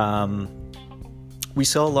 We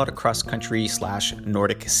sell a lot of cross-country /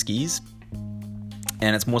 Nordic skis,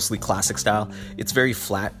 and it's mostly classic style. It's very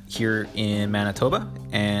flat here in Manitoba,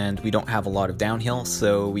 and we don't have a lot of downhill,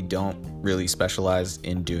 so we don't really specialize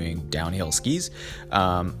in doing downhill skis.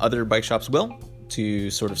 Other bike shops will, to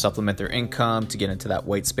sort of supplement their income, to get into that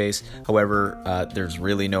white space. However, there's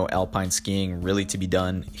really no alpine skiing really to be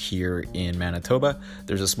done here in Manitoba.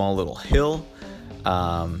 There's a small little hill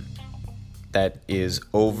that is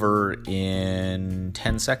over in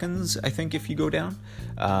 10 seconds, I think, if you go down.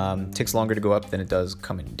 Takes longer to go up than it does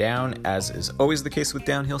coming down, as is always the case with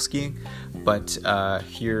downhill skiing. But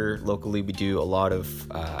here locally, we do a lot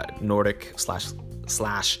of Nordic /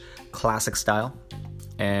 classic style.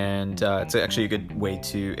 And it's actually a good way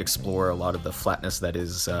to explore a lot of the flatness that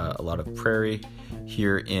is a lot of prairie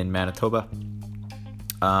here in Manitoba.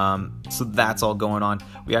 So that's all going on.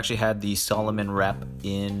 We actually had the Solomon rep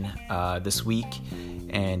in this week,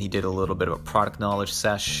 and he did a little bit of a product knowledge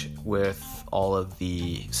sesh with all of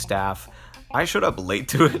the staff. I showed up late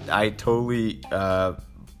to it. I totally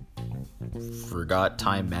forgot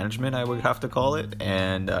time management, I would have to call it,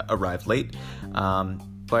 and arrived late.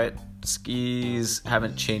 But skis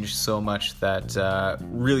haven't changed so much that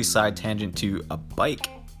really side tangent to a bike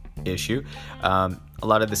issue. A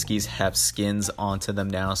lot of the skis have skins onto them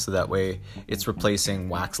now, so that way it's replacing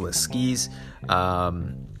waxless skis,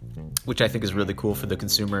 which I think is really cool for the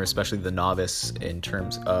consumer, especially the novice, in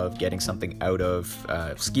terms of getting something out of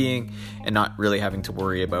skiing and not really having to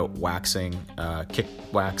worry about waxing, kick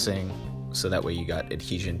waxing, so that way you got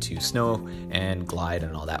adhesion to snow and glide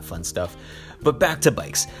and all that fun stuff. But back to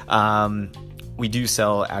bikes. We do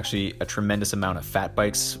sell actually a tremendous amount of fat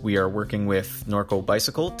bikes. We are working with Norco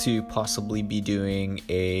Bicycle to possibly be doing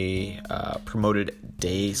a promoted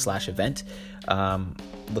day / event.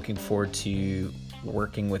 Looking forward to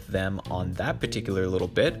working with them on that particular little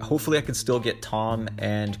bit. Hopefully I can still get Tom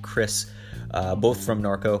and Chris, both from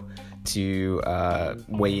Norco, to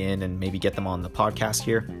weigh in and maybe get them on the podcast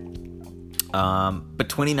here. But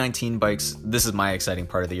 2019 bikes, this is my exciting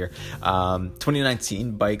part of the year.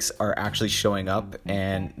 2019 bikes are actually showing up,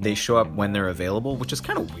 and they show up when they're available, which is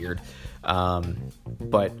kind of weird.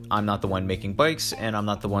 But I'm not the one making bikes, and I'm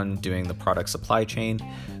not the one doing the product supply chain.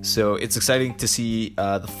 So it's exciting to see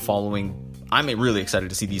the following. I'm really excited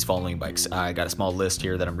to see these following bikes. I got a small list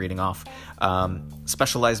here that I'm reading off.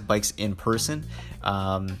 Specialized bikes in person.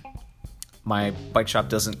 My bike shop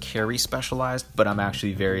doesn't carry Specialized, but I'm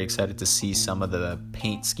actually very excited to see some of the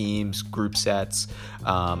paint schemes, group sets,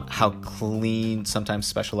 how clean sometimes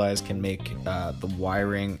Specialized can make the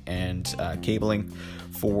wiring and cabling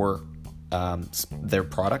for their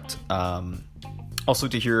product. Also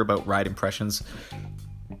to hear about ride impressions.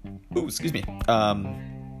 Ooh, excuse me.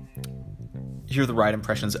 Hear the ride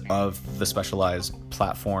impressions of the Specialized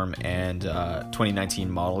platform and 2019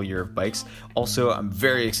 model year of bikes. Also, I'm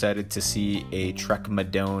very excited to see a Trek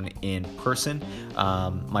Madone in person.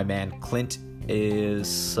 My man Clint is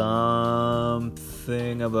something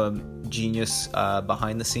of a genius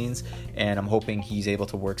behind the scenes, and I'm hoping he's able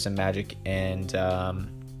to work some magic and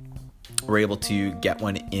we're able to get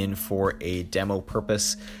one in for a demo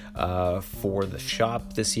purpose for the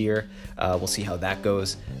shop this year. We'll see how that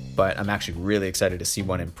goes, but I'm actually really excited to see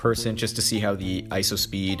one in person, just to see how the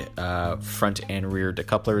ISOSpeed front and rear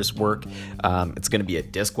decouplers work. It's going to be a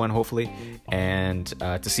disc one, hopefully, and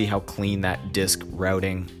to see how clean that disc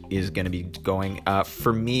routing is going to be going.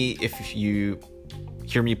 For me, if you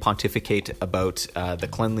hear me pontificate about the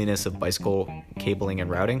cleanliness of bicycle cabling and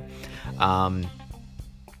routing,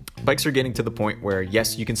 bikes are getting to the point where,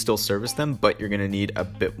 yes, you can still service them, but you're going to need a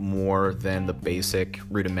bit more than the basic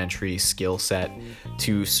rudimentary skill set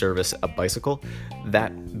to service a bicycle.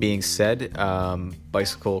 That being said,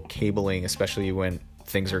 bicycle cabling, especially when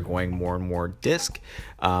things are going more and more disc,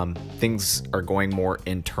 things are going more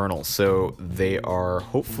internal. So they are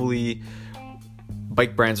hopefully...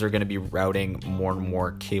 bike brands are going to be routing more and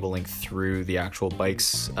more cabling through the actual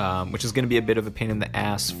bikes, which is going to be a bit of a pain in the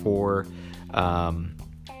ass for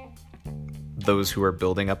those who are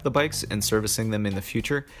building up the bikes and servicing them in the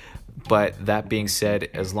future. But that being said,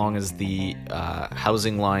 as long as the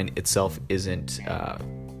housing line itself isn't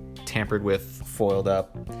tampered with, foiled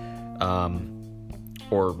up,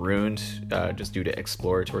 or ruined just due to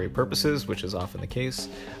exploratory purposes, which is often the case,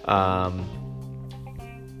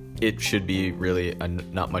 it should be really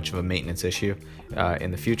not much of a maintenance issue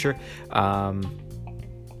in the future.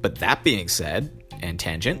 But that being said, and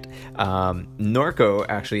tangent, Norco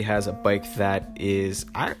actually has a bike that is,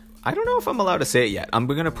 I don't know if I'm allowed to say it yet. I'm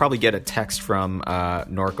going to probably get a text from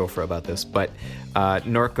Norco about this, but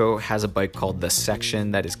Norco has a bike called the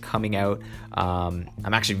Section that is coming out.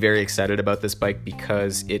 I'm actually very excited about this bike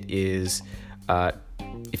because it is...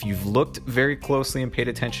 if you've looked very closely and paid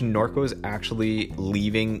attention, Norco is actually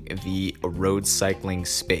leaving the road cycling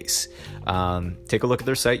space. Take a look at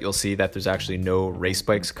their site. You'll see that there's actually no race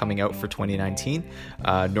bikes coming out for 2019.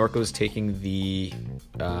 Norco is taking the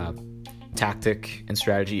tactic and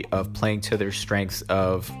strategy of playing to their strengths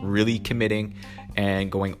of really committing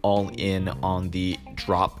and going all in on the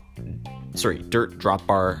dirt drop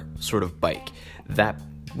bar sort of bike. That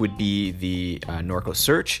would be the Norco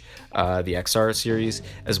Search, the XR series,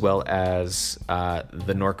 as well as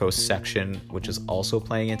the Norco Section, which is also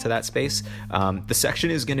playing into that space. The Section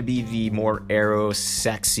is going to be the more aero,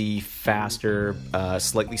 sexy, faster,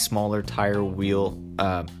 slightly smaller tire wheel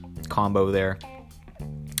combo there.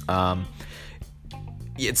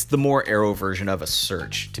 It's the more aero version of a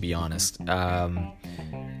Search, to be honest,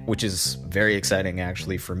 which is very exciting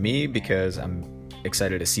actually for me because I'm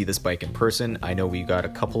excited to see this bike in person. I know we got a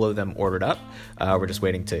couple of them ordered up. We're just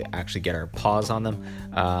waiting to actually get our paws on them.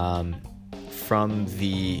 From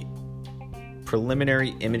the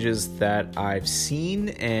preliminary images that I've seen,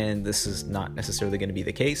 and this is not necessarily going to be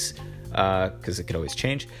the case because it could always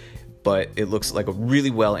change, but it looks like a really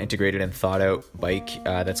well integrated and thought out bike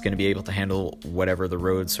that's going to be able to handle whatever the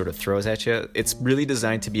road sort of throws at you. It's really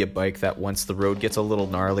designed to be a bike that once the road gets a little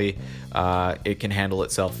gnarly, it can handle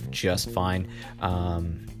itself just fine.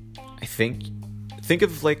 I think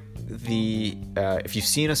of like the if you've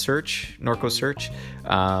seen a Search, Norco Search,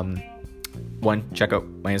 one, check out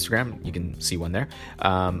my Instagram, you can see one there,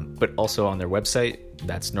 but also on their website,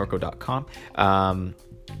 that's norco.com.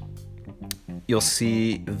 You'll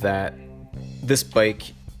see that this bike,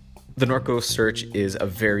 the Norco Search, is a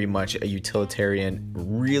very much a utilitarian,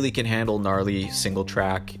 really can handle gnarly single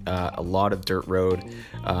track, a lot of dirt road,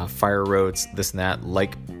 fire roads, this and that,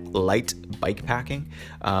 like light bike packing.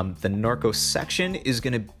 The Norco Section is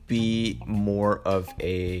going to be more of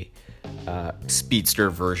a speedster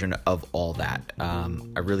version of all that.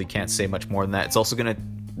 I really can't say much more than that. It's also going to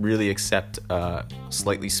really accept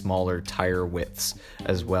slightly smaller tire widths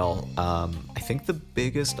as well. I think the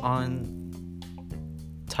biggest tire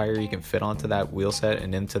you can fit onto that wheel set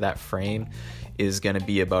and into that frame is going to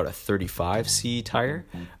be about a 35C tire,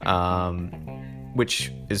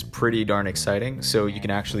 which is pretty darn exciting. So you can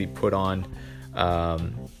actually put on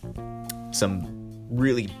some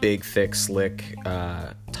really big, thick, slick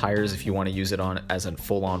tires if you want to use it on as a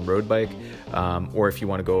full-on road bike, or if you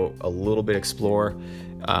want to go a little bit explore,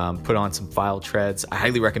 put on some file treads. I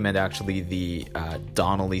highly recommend actually the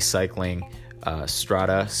Donnelly Cycling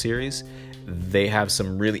Strata series. They have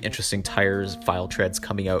some really interesting tires, file treads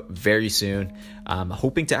coming out very soon. I'm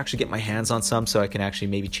hoping to actually get my hands on some so I can actually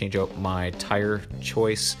maybe change out my tire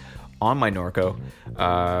choice on my Norco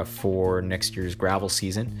for next year's gravel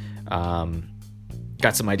season.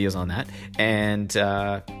 Got some ideas on that, and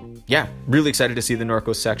yeah, really excited to see the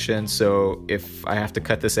Norco Section. So if I have to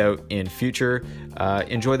cut this out in future,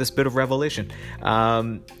 enjoy this bit of revelation.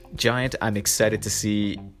 Giant, I'm excited to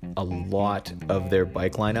see a lot of their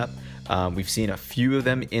bike lineup. We've seen a few of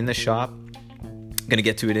them in the shop. Going to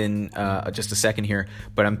get to it in just a second here,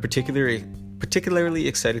 but I'm particularly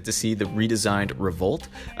excited to see the redesigned Revolt.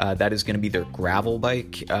 That is going to be their gravel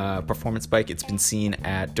bike, performance bike. It's been seen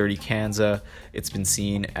at Dirty Kanza. It's been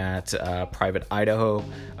seen at Private Idaho.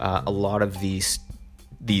 A lot of these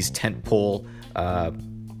tentpole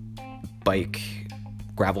bike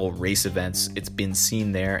gravel race events, it's been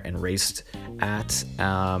seen there and raced at,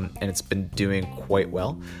 and it's been doing quite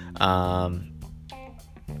well.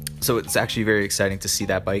 So it's actually very exciting to see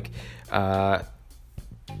that bike.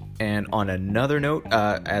 And on another note,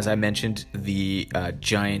 as I mentioned, the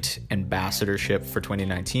Giant ambassadorship for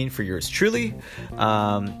 2019 for yours truly.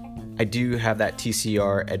 I do have that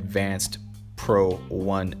TCR Advanced Pro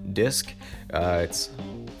 1 disc. It's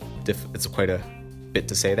quite a bit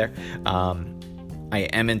to say there. I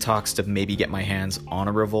am in talks to maybe get my hands on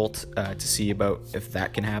a Revolt to see about if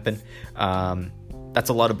that can happen. That's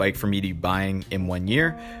a lot of bike for me to be buying in 1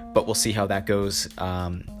 year, but we'll see how that goes.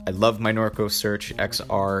 I love my Norco Search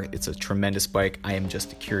XR. It's a tremendous bike. I am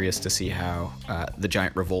just curious to see how the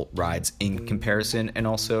Giant Revolt rides in comparison and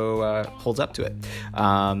also holds up to it.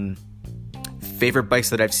 Favorite bikes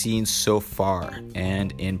that I've seen so far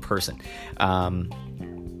and in person.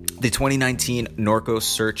 The 2019 Norco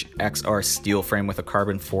Search XR steel frame with a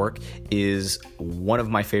carbon fork is one of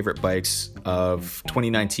my favorite bikes of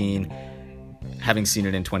 2019, having seen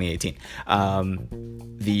it in 2018.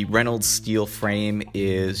 The Reynolds steel frame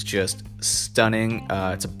is just stunning.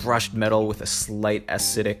 It's a brushed metal with a slight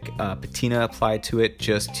acidic patina applied to it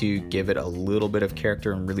just to give it a little bit of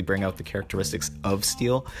character and really bring out the characteristics of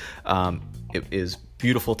steel. It is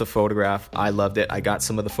beautiful to photograph. I loved it. I got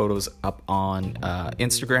some of the photos up on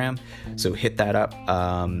Instagram, so hit that up.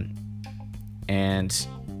 And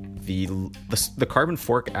the carbon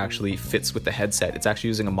fork actually fits with the headset. It's actually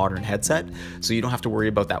using a modern headset, so you don't have to worry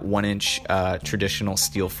about that 1-inch traditional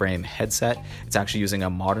steel frame headset. It's actually using a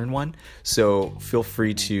modern one, so feel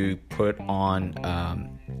free to put on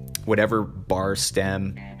whatever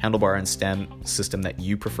handlebar and stem system that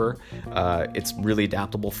you prefer. It's really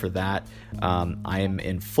adaptable for that. I am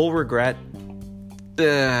in full regret.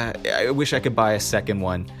 I wish I could buy a second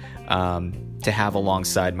one to have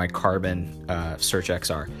alongside my carbon Search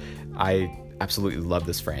XR. I absolutely love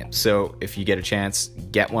this frame. So if you get a chance,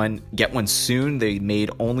 get one soon. They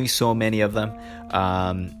made only so many of them.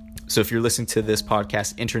 So if you're listening to this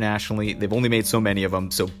podcast internationally, they've only made so many of them.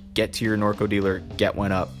 So get to your Norco dealer, get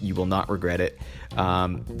one up. You will not regret it.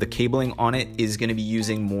 The cabling on it is going to be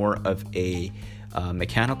using more of a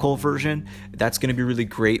mechanical version. That's going to be really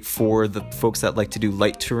great for the folks that like to do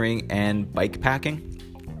light touring and bike packing.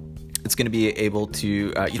 It's going to be able to,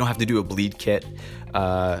 you don't have to do a bleed kit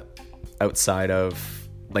outside of,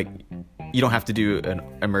 like, you don't have to do an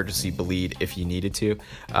emergency bleed if you needed to.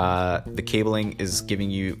 The cabling is giving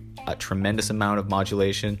you a tremendous amount of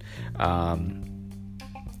modulation, and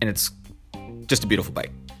it's just a beautiful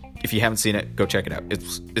bike. If you haven't seen it, go check it out.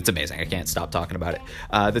 It's amazing. I can't stop talking about it.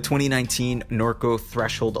 The 2019 Norco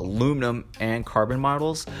Threshold aluminum and carbon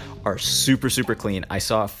models are super, super clean. I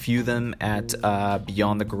saw a few of them at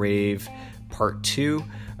Beyond the Grave Part 2.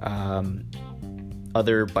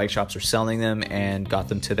 Other bike shops are selling them and got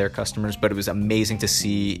them to their customers, but it was amazing to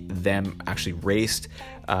see them actually raced.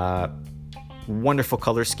 Wonderful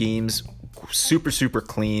color schemes, super, super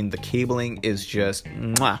clean. The cabling is just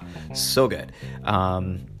so good.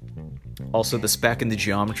 Also, the spec and the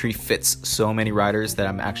geometry fits so many riders that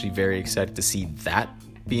I'm actually very excited to see that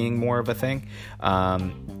being more of a thing.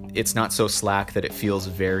 It's not so slack that it feels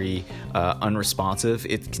very unresponsive.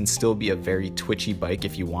 It can still be a very twitchy bike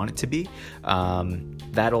if you want it to be.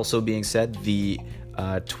 That also being said, the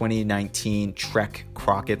 2019 Trek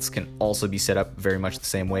Crockett's can also be set up very much the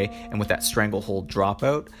same way. And with that stranglehold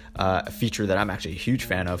dropout, a feature that I'm actually a huge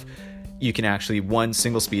fan of, you can actually, 1,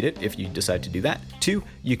 single speed it if you decide to do that. 2,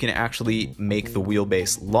 you can actually make the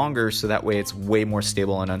wheelbase longer so that way it's way more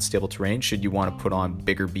stable on unstable terrain should you want to put on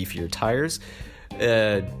bigger, beefier tires.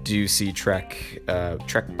 Do see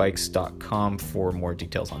trekbikes.com for more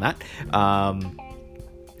details on that,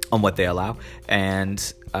 on what they allow.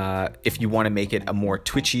 And if you want to make it a more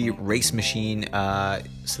twitchy race machine,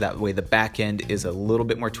 so that way the back end is a little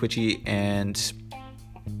bit more twitchy and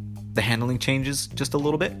the handling changes just a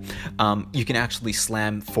little bit, you can actually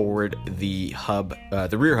slam forward the hub,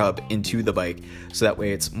 the rear hub, into the bike, so that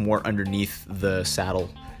way it's more underneath the saddle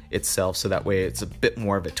itself, so that way it's a bit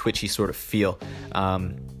more of a twitchy sort of feel.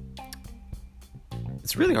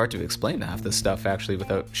 It's really hard to explain half this stuff actually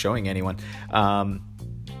without showing anyone.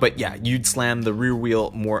 But yeah, you'd slam the rear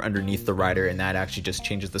wheel more underneath the rider, and that actually just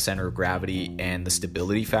changes the center of gravity and the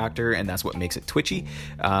stability factor, and that's what makes it twitchy.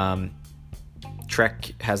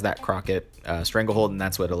 Trek has that Crockett stranglehold, and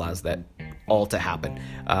that's what allows that all to happen,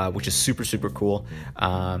 which is super, super cool.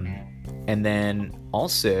 And then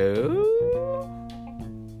also,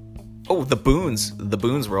 the Boons. The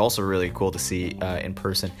Boons were also really cool to see in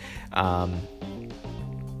person. I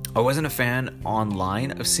wasn't a fan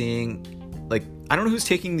online of seeing, like, I don't know who's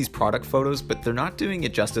taking these product photos, but they're not doing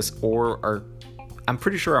it justice, I'm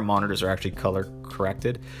pretty sure our monitors are actually color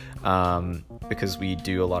corrected, because we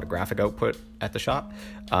do a lot of graphic output at the shop.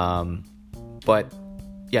 But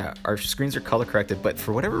yeah, our screens are color corrected, but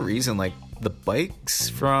for whatever reason, like, the bikes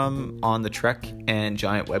from on the Trek and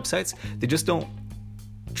Giant websites, they just don't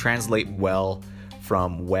translate well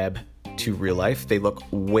from web to real life. They look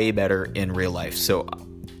way better in real life. So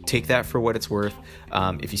take that for what it's worth.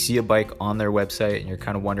 If you see a bike on their website and you're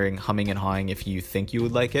kind of wondering, humming and hawing if you think you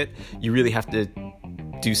would like it, you really have to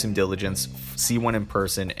do some diligence, see one in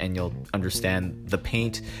person, and you'll understand the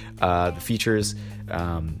paint, the features,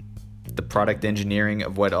 the product engineering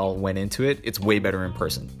of what all went into it. It's way better in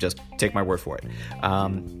person. Just take my word for it.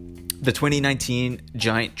 The 2019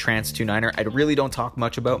 Giant Trance 29er, I really don't talk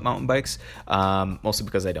much about mountain bikes, mostly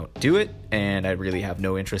because I don't do it, and I really have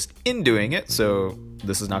no interest in doing it, so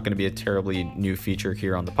this is not going to be a terribly new feature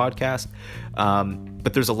here on the podcast.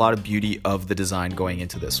 But there's a lot of beauty of the design going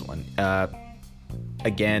into this one.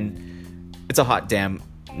 Again, it's a hot damn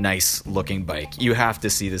nice looking bike. You have to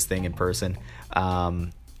see this thing in person.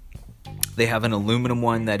 They have an aluminum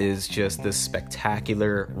one that is just this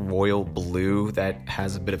spectacular royal blue that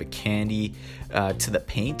has a bit of a candy to the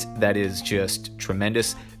paint that is just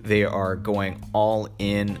tremendous. They are going all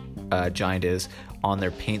in, Giant is, on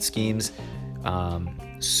their paint schemes.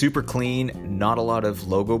 Super clean, not a lot of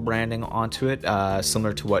logo branding onto it,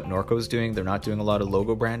 similar to what Norco's doing. They're not doing a lot of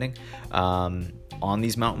logo branding on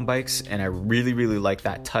these mountain bikes, and I really, really like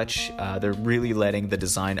that touch. They're really letting the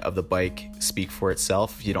design of the bike speak for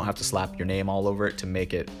itself. You don't have to slap your name all over it to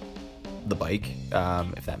make it the bike,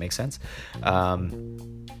 if that makes sense.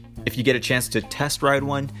 If you get a chance to test ride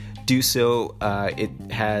one, do so. It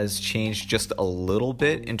has changed just a little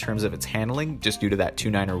bit in terms of its handling, just due to that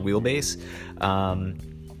 2.9er wheelbase.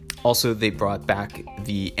 Also, they brought back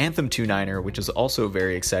the Anthem 2.9er, which is also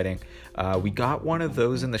very exciting. We got one of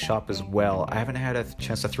those in the shop as well. I haven't had a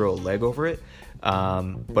chance to throw a leg over it,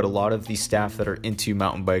 but a lot of the staff that are into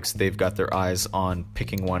mountain bikes, they've got their eyes on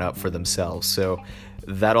picking one up for themselves. So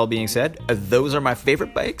that all being said, those are my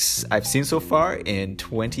favorite bikes I've seen so far in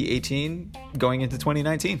 2018 going into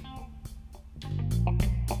 2019.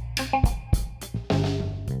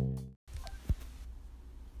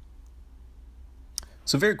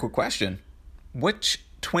 So very quick question. Which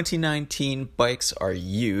 2019 bikes are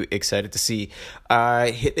you excited to see?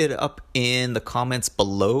 Hit it up in the comments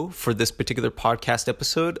below for this particular podcast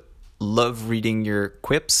episode. Love reading your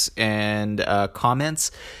quips and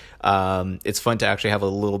comments. It's fun to actually have a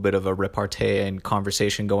little bit of a repartee and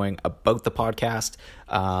conversation going about the podcast.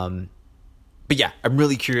 But yeah, I'm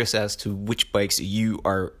really curious as to which bikes you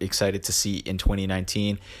are excited to see in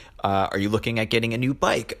 2019. Are you looking at getting a new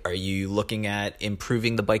bike? Are you looking at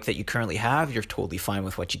improving the bike that you currently have? You're totally fine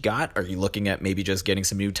with what you got. Are you looking at maybe just getting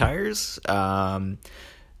some new tires?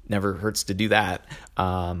 Never hurts to do that.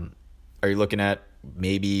 Are you looking at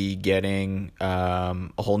maybe getting a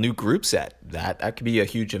whole new group set? That could be a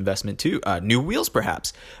huge investment too. New wheels,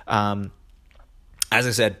 perhaps. As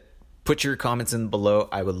I said, put your comments in below.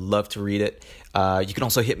 I would love to read it. You can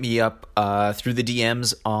also hit me up through the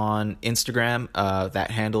DMs on Instagram. That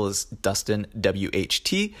handle is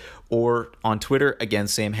DustinWHT, or on Twitter, again,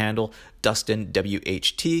 same handle,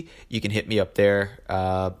 DustinWHT. You can hit me up there.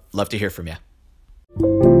 Love to hear from you.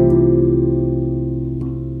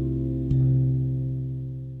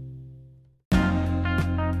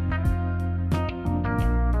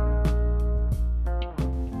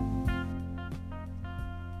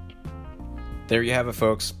 There you have it,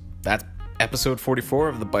 folks. That's episode 44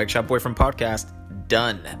 of the Bike Shop Boyfriend podcast.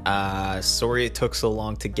 Done. Sorry it took so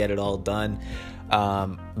long to get it all done.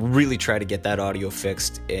 Really try to get that audio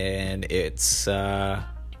fixed, and it's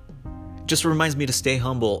just reminds me to stay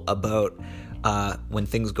humble about when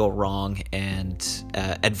things go wrong and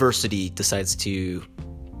adversity decides to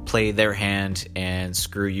play their hand and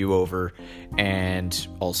screw you over. And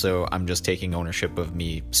also, I'm just taking ownership of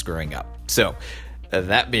me screwing up. So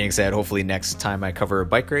that being said, hopefully next time I cover a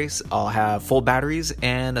bike race, I'll have full batteries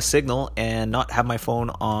and a signal and not have my phone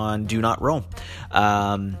on Do Not Roam.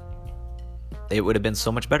 It would have been so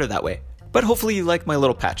much better that way. But hopefully you like my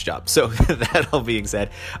little patch job. So that all being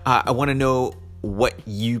said, I want to know what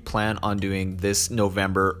you plan on doing this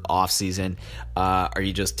November off season. Are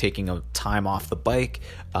you just taking a time off the bike?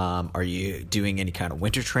 Are you doing any kind of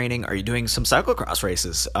winter training? Are you doing some cyclocross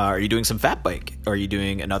races? Are you doing some fat bike? Are you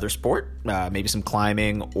doing another sport? Maybe some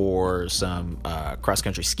climbing or some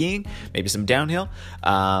cross-country skiing, maybe some downhill.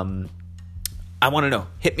 I want to know.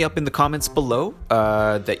 Hit me up in the comments below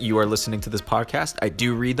that you are listening to this podcast. I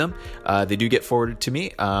do read them. They do get forwarded to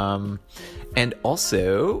me. And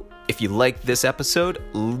also, if you like this episode,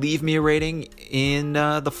 leave me a rating in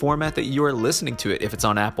the format that you are listening to it. If it's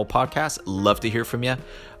on Apple Podcasts, love to hear from you.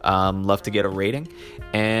 Love to get a rating.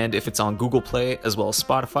 And if it's on Google Play as well as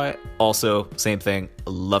Spotify, also same thing.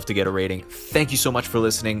 Love to get a rating. Thank you so much for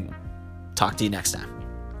listening. Talk to you next time.